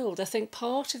world. I think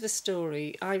part of the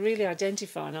story I really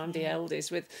identify, and I'm the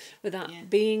eldest, with that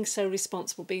being so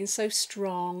responsible, being so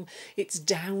strong. It's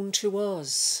down to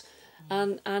us,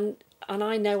 and and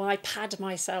I know I pad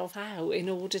myself out in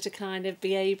order to kind of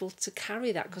be able to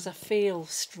carry that because I feel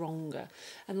stronger.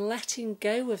 And letting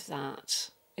go of that,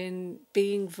 in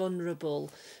being vulnerable,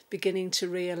 beginning to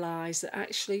realise that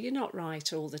actually you're not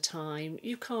right all the time,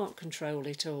 you can't control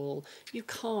it all, you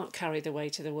can't carry the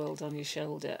weight of the world on your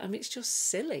shoulder. I mean, it's just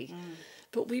silly.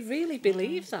 But we really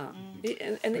believe that.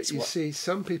 And it's you see,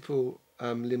 some people,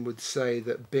 Lynne, would say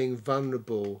that being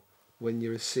vulnerable when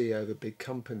you're a CEO of a big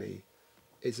company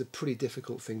is a pretty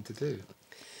difficult thing to do.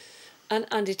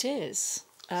 And it is.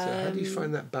 So how do you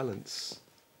find that balance?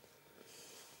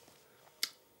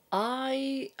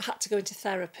 I had to go into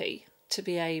therapy to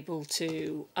be able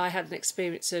to... I had an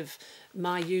experience of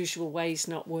my usual ways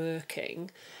not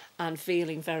working and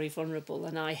feeling very vulnerable,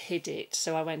 and I hid it.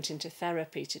 So I went into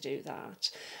therapy to do that.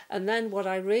 And then what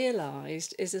I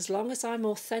realised is, as long as I'm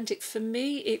authentic, for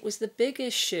me, it was the big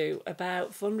issue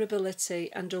about vulnerability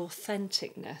and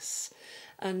authenticness.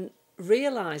 And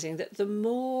realising that the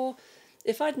more...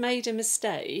 If I'd made a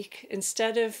mistake,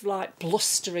 instead of like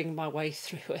blustering my way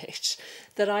through it,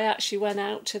 that I actually went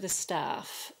out to the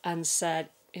staff and said,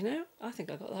 you know, I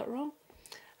think I got that wrong.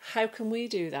 How can we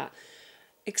do that?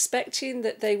 Expecting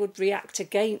that they would react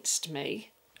against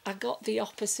me, I got the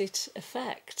opposite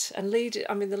effect. And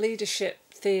the leadership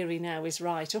theory now is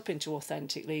right up into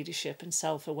authentic leadership and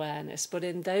self-awareness, but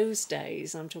in those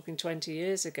days, I'm talking 20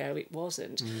 years ago, it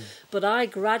wasn't. But I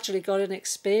gradually got an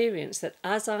experience that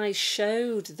as I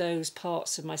showed those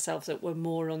parts of myself that were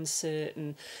more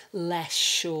uncertain, less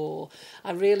sure,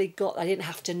 I didn't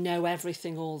have to know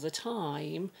everything all the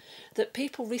time, that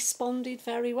people responded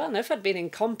very well. Now, if I'd been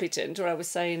incompetent or I was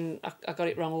saying I got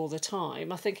it wrong all the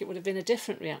time, I think it would have been a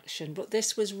different reaction. But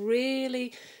this was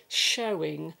really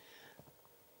showing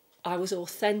I was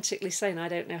authentically saying, I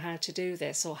don't know how to do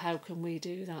this, or how can we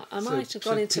do that? I might have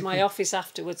gone into my office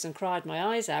afterwards and cried my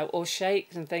eyes out, or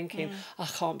shaken and thinking, I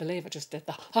can't believe I just did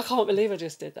that. I can't believe I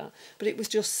just did that. But it was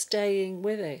just staying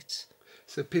with it.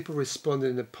 So people responded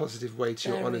in a positive way to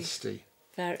your honesty.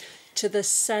 To the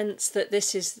sense that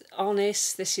this is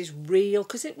honest, this is real.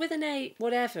 Because with an 8,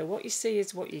 whatever, what you see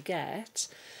is what you get.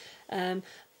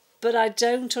 But I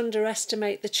don't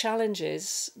underestimate the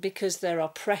challenges, because there are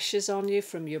pressures on you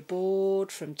from your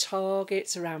board, from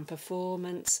targets around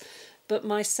performance. But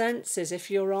my sense is,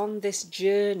 if you're on this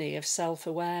journey of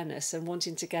self-awareness and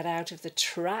wanting to get out of the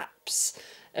traps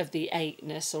of the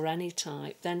 8-ness or any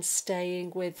type, then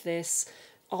staying with this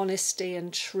honesty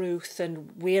and truth, and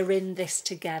we're in this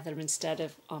together instead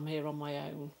of I'm here on my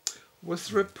own. Was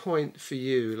there a point for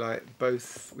you, like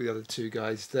both the other two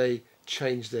guys, they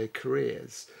changed their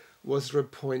careers? Was there a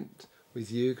point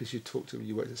with you, because you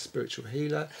worked as a spiritual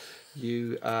healer,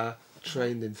 you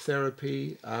trained in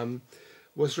therapy,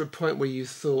 was there a point where you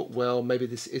thought, well, maybe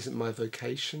this isn't my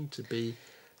vocation, to be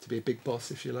a big boss,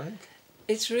 if you like?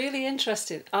 It's really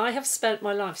interesting. I have spent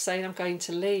my life saying I'm going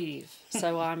to leave.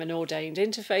 So I'm an ordained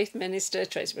interfaith minister.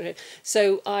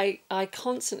 So I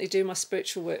constantly do my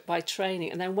spiritual work by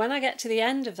training. And then when I get to the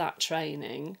end of that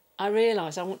training, I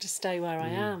realise I want to stay where I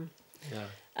am. Yeah.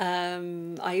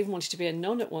 I even wanted to be a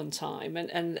nun at one time,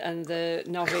 and the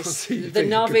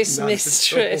novice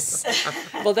mistress,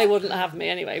 well, they wouldn't have me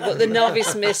anyway, but the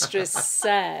novice mistress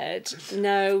said,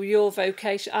 no, your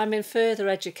vocation, I'm in further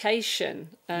education,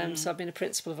 so I've been a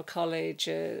principal of a college,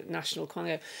 national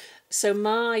Congo. So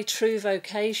my true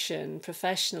vocation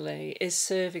professionally is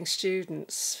serving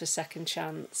students for second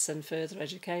chance and further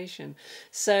education.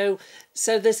 So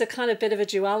there's a kind of bit of a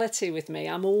duality with me.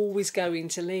 I'm always going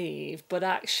to leave, but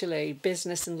actually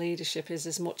business and leadership is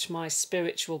as much my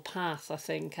spiritual path, I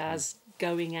think, as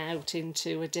going out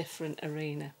into a different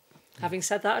arena. Having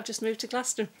said that, I've just moved to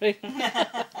Glastonbury.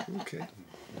 Okay.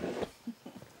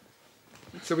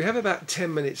 So we have about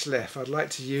 10 minutes left. I'd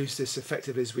like to use this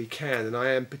effectively as we can, and I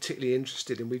am particularly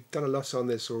interested, and we've done a lot on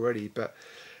this already, but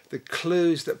the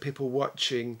clues that people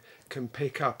watching can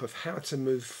pick up of how to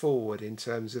move forward in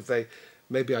terms of they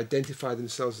maybe identify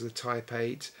themselves as a type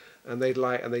 8 and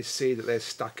they see that they're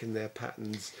stuck in their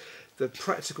patterns. The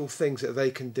practical things that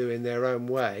they can do in their own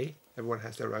way, everyone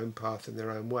has their own path in their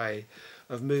own way,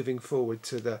 of moving forward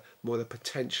to the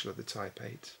potential of the type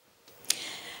 8.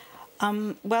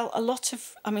 Well,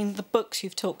 the books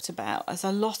you've talked about, there's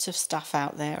a lot of stuff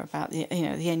out there about the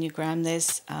Enneagram.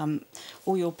 There's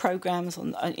all your programs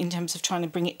in terms of trying to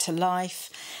bring it to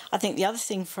life. I think the other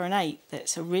thing for an 8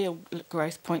 that's a real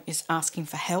growth point is asking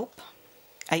for help.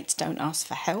 8s don't ask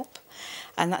for help,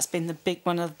 and that's been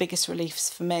one of the biggest reliefs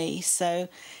for me. So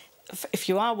if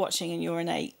you are watching and you're an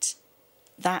 8,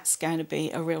 that's going to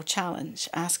be a real challenge,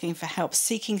 asking for help,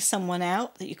 seeking someone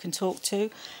out that you can talk to.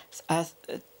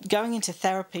 Going into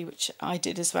therapy, which I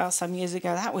did as well some years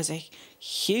ago, that was a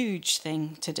huge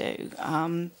thing to do,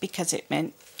 because it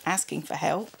meant asking for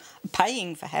help,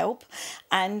 paying for help,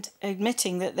 and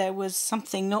admitting that there was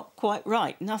something not quite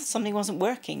right, something wasn't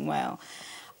working well.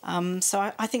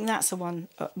 So I think that's the one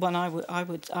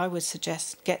I would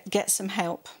suggest. Get some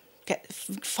help.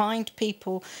 Find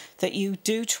people that you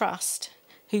do trust,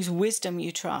 whose wisdom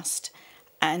you trust,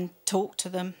 and talk to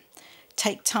them.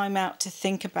 Take time out to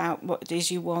think about what it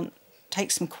is you want.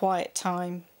 Take some quiet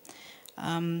time.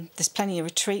 There's plenty of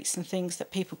retreats and things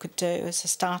that people could do as a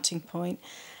starting point,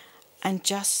 and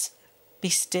just be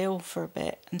still for a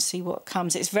bit and see what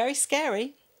comes. It's very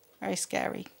scary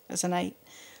as an 8,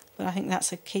 but I think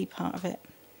that's a key part of it.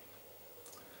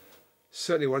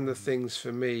 Certainly one of the things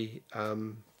for me,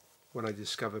 when I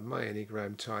discovered my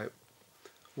Enneagram type,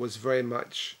 was very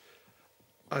much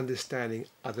understanding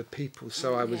other people.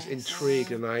 So I was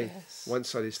intrigued, and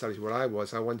once I established what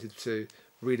I wanted to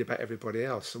read about everybody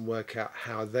else and work out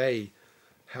how they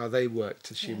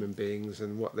worked as human beings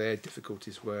and what their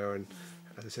difficulties were, and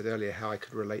as I said earlier, how I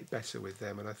could relate better with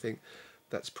them. And I think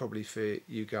that's probably for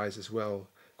you guys as well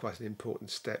quite an important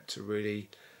step, to really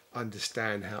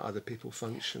understand how other people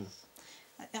function.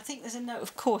 I think there's a note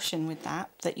of caution with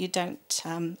that you don't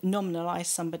nominalise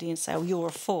somebody and say, oh, you're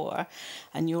a 4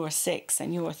 and you're a 6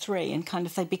 and you're a 3, and kind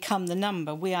of they become the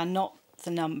number. We are not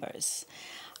the numbers.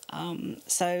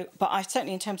 But I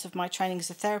certainly, in terms of my training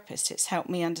as a therapist, it's helped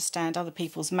me understand other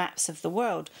people's maps of the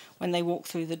world when they walk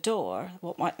through the door,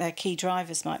 what their key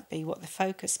drivers might be, what the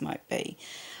focus might be.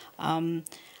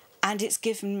 And it's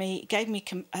gave me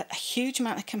a huge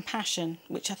amount of compassion,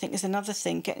 which I think is another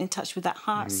thing, getting in touch with that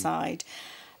heart side.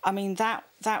 I mean, that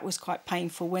was quite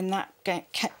painful when that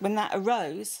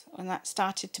arose, when that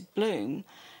started to bloom,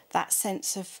 that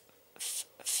sense of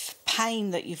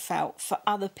pain that you felt for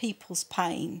other people's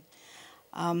pain.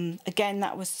 Again,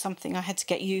 that was something I had to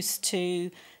get used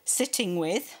to sitting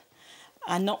with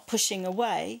and not pushing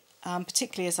away,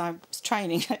 particularly as I was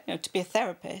training to be a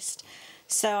therapist.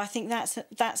 So I think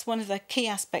that's one of the key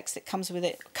aspects that comes with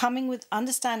it. Coming with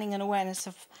understanding and awareness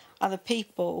of other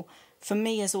people, for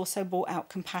me, has also brought out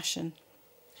compassion.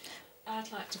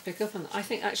 I'd like to pick up on that. I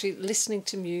think actually listening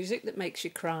to music that makes you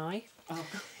cry. Oh.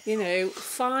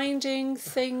 Finding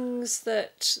things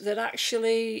that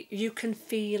actually you can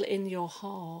feel in your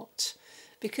heart.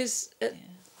 Because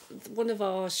one of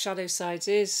our shadow sides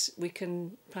is we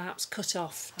can perhaps cut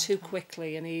off too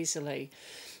quickly and easily.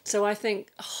 So I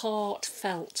think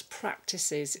heartfelt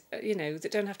practices, that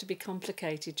don't have to be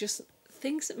complicated, just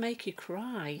things that make you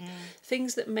cry,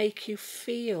 things that make you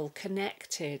feel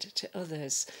connected to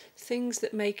others, things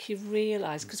that make you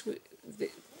realise, because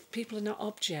people are not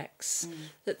objects,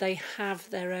 that they have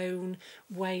their own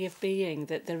way of being,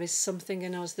 that there is something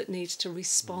in us that needs to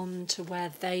respond to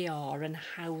where they are and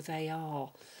how they are.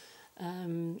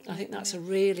 I think that's a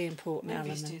really important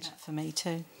movies element. do that for me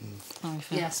too.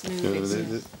 Yes,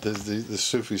 movies. The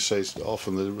Sufis say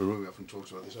often, the Rumi often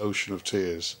talks about this ocean of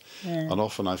tears, and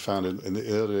often I found in the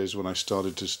early days when I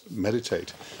started to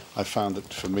meditate, I found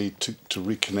that for me to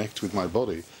reconnect with my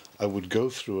body, I would go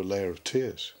through a layer of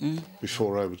tears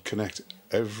before I would connect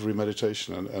every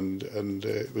meditation, and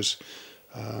it was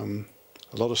a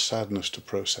lot of sadness to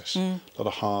process, a lot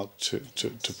of heart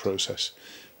to process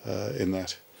in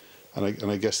that.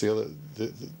 And I guess the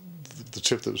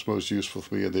tip that was most useful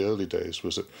for me in the early days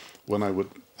was that when I would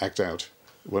act out,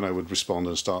 when I would respond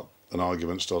and start an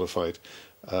argument, start a fight,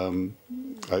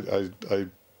 I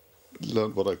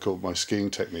learnt what I called my skiing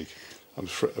technique. I'm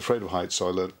afraid of heights, so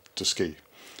I learnt to ski.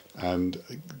 And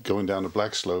going down a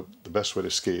black slope, the best way to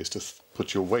ski is to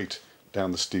put your weight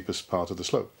down the steepest part of the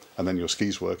slope, and then your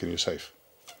skis work and you're safe.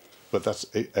 But that's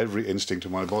every instinct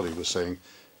of my body was saying,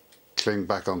 cling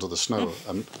back onto the snow,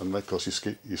 and of course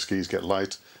your skis get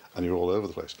light and you're all over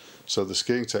the place. So the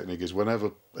skiing technique is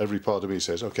whenever every part of me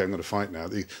says, okay, I'm going to fight now,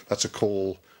 that's a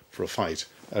call for a fight.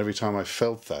 Every time I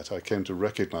felt that, I came to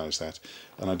recognise that,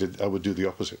 and I would do the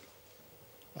opposite.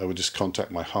 I would just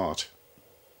contact my heart,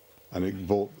 and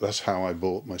that's how I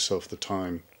bought myself the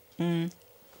time.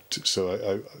 So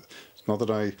it's not that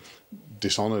I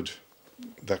dishonoured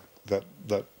that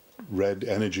red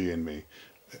energy in me,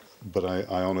 but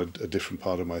I honoured a different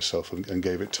part of myself and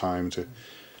gave it time to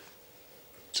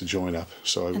join up,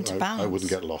 so I wouldn't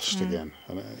get lost again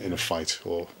in a fight,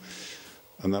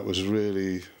 and that was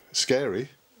really scary,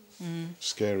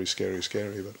 scary.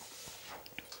 But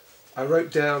I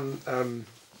wrote down a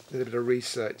little bit of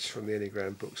research from the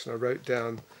Enneagram books, and I wrote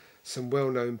down some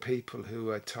well-known people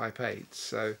who are type 8.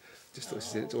 So just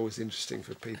thought it's always interesting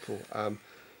for people.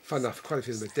 Fun enough, quite a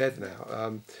few of them are dead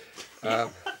now.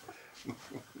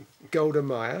 Golda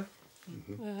Meir,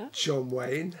 John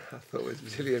Wayne, I thought was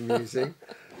really amusing.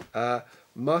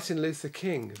 Martin Luther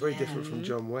King, very different from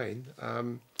John Wayne.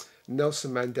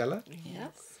 Nelson Mandela,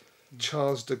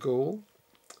 Charles de Gaulle,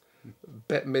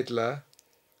 Bette Midler,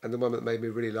 and the one that made me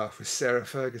really laugh was Sarah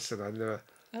Ferguson. I never.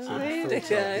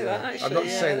 I'm not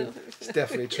saying it's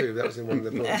definitely true. That was in one of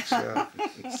the books.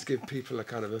 Just to give people a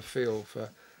kind of a feel for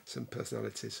some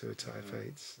personalities who are type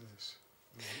 8s.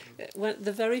 When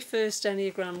the very first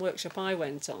Enneagram workshop I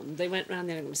went on, they went round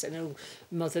the Enneagram and said, "Oh,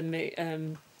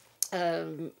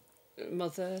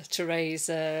 Mother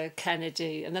Teresa,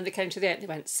 Kennedy," and then they came to the end. They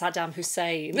went Saddam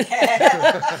Hussein.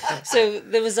 So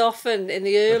there was often in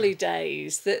the early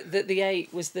days that the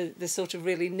 8 was the sort of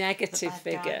really negative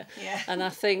figure, and I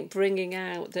think bringing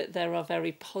out that there are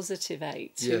very positive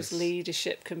 8s whose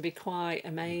leadership can be quite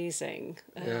amazing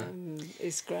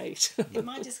is great. In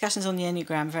my discussions on the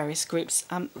Enneagram, various groups,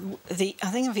 I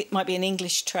think it might be an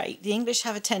English trait. The English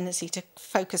have a tendency to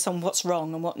focus on what's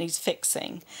wrong and what needs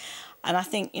fixing. And I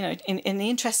think, in the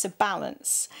interests of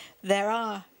balance, there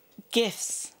are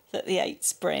gifts that the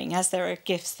 8s bring, as there are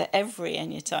gifts that every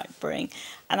Enneatype bring.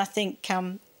 And I think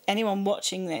anyone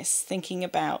watching this, thinking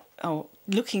about,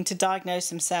 looking to diagnose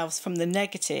themselves from the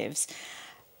negatives,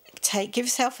 give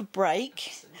yourself a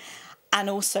break and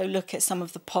also look at some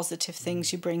of the positive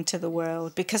things you bring to the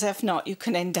world. Because if not, you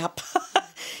can end up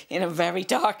in a very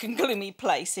dark and gloomy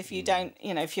place if you don't,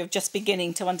 if you're just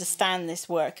beginning to understand this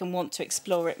work and want to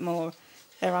explore it more.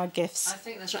 There are gifts. I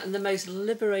think that's right. And the most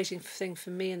liberating thing for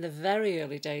me in the very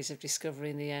early days of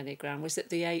discovering the Enneagram was that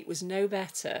the 8 was no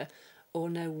better or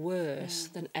no worse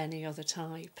than any other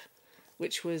type,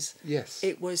 which was,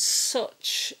 it was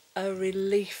such a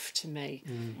relief to me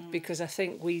because I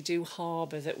think we do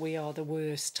harbour that we are the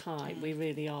worst type. We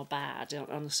really are bad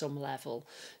on some level.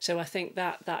 So I think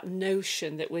that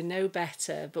notion that we're no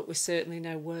better but we're certainly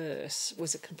no worse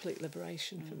was a complete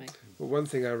liberation for me. Well, one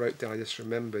thing I wrote down, I just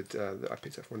remembered that I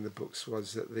picked up from one of the books,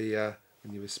 was that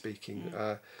when you were speaking,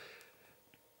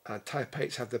 type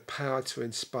 8s have the power to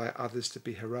inspire others to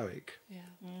be heroic,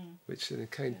 which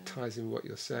kind of ties in what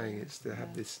you're saying. It's to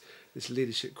have this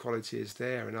leadership quality is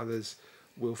there, and others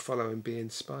will follow and be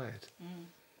inspired.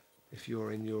 If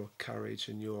you're in your courage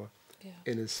and your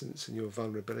innocence and your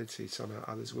vulnerability, somehow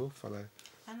others will follow.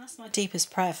 And that's my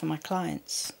deepest prayer for my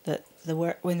clients, that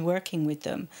when working with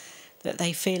them, that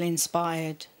they feel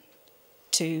inspired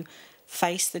to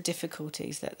face the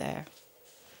difficulties that they're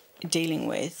dealing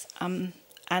with, and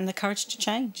the courage to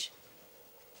change.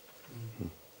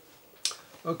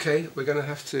 Okay, we're going to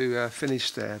have to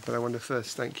finish there, but I want to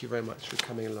first thank you very much for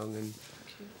coming along and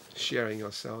sharing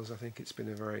yourselves. I think it's been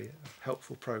a very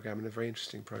helpful program and a very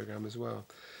interesting program as well.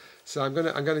 So I'm going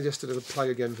to just do a little plug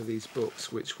again for these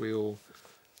books, which we all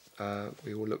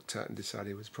looked at and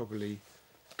decided was probably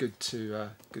good to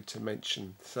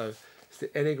mention. So it's the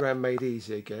Enneagram Made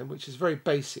Easy again, which is a very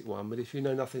basic one, but if you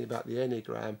know nothing about the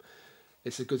Enneagram,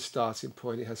 it's a good starting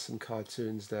point. It has some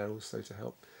cartoons there also to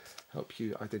help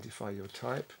you identify your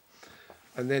type.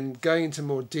 And then going into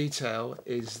more detail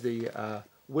is the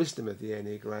wisdom of the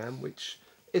Enneagram, which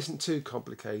isn't too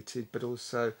complicated, but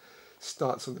also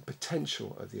starts on the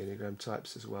potential of the Enneagram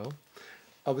types as well.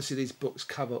 Obviously, these books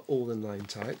cover all the 9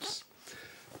 types.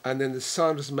 And then the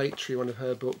Sandra's Matry, one of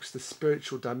her books, The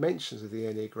Spiritual Dimensions of the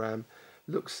Enneagram,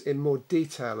 looks in more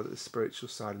detail at the spiritual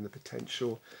side and the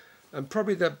potential. And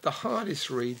probably the hardest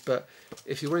read, but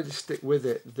if you wanted to stick with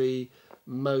it, the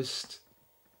most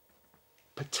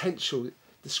potential,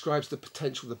 describes the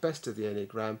potential, the best of the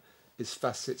Enneagram, is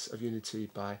Facets of Unity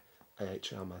by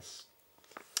A.H. Almas.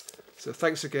 So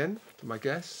thanks again to my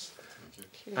guests.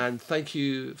 And thank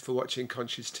you for watching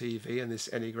Conscious TV and this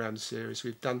Enneagram series.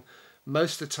 We've done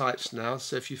most of the types now,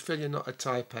 so if you feel you're not a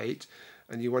type 8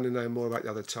 and you want to know more about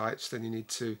the other types, then you need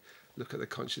to look at the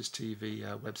Conscious TV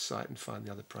website and find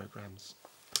the other programs.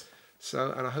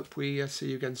 So, and I hope we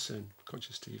see you again soon,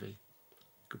 Conscious TV.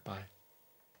 Goodbye.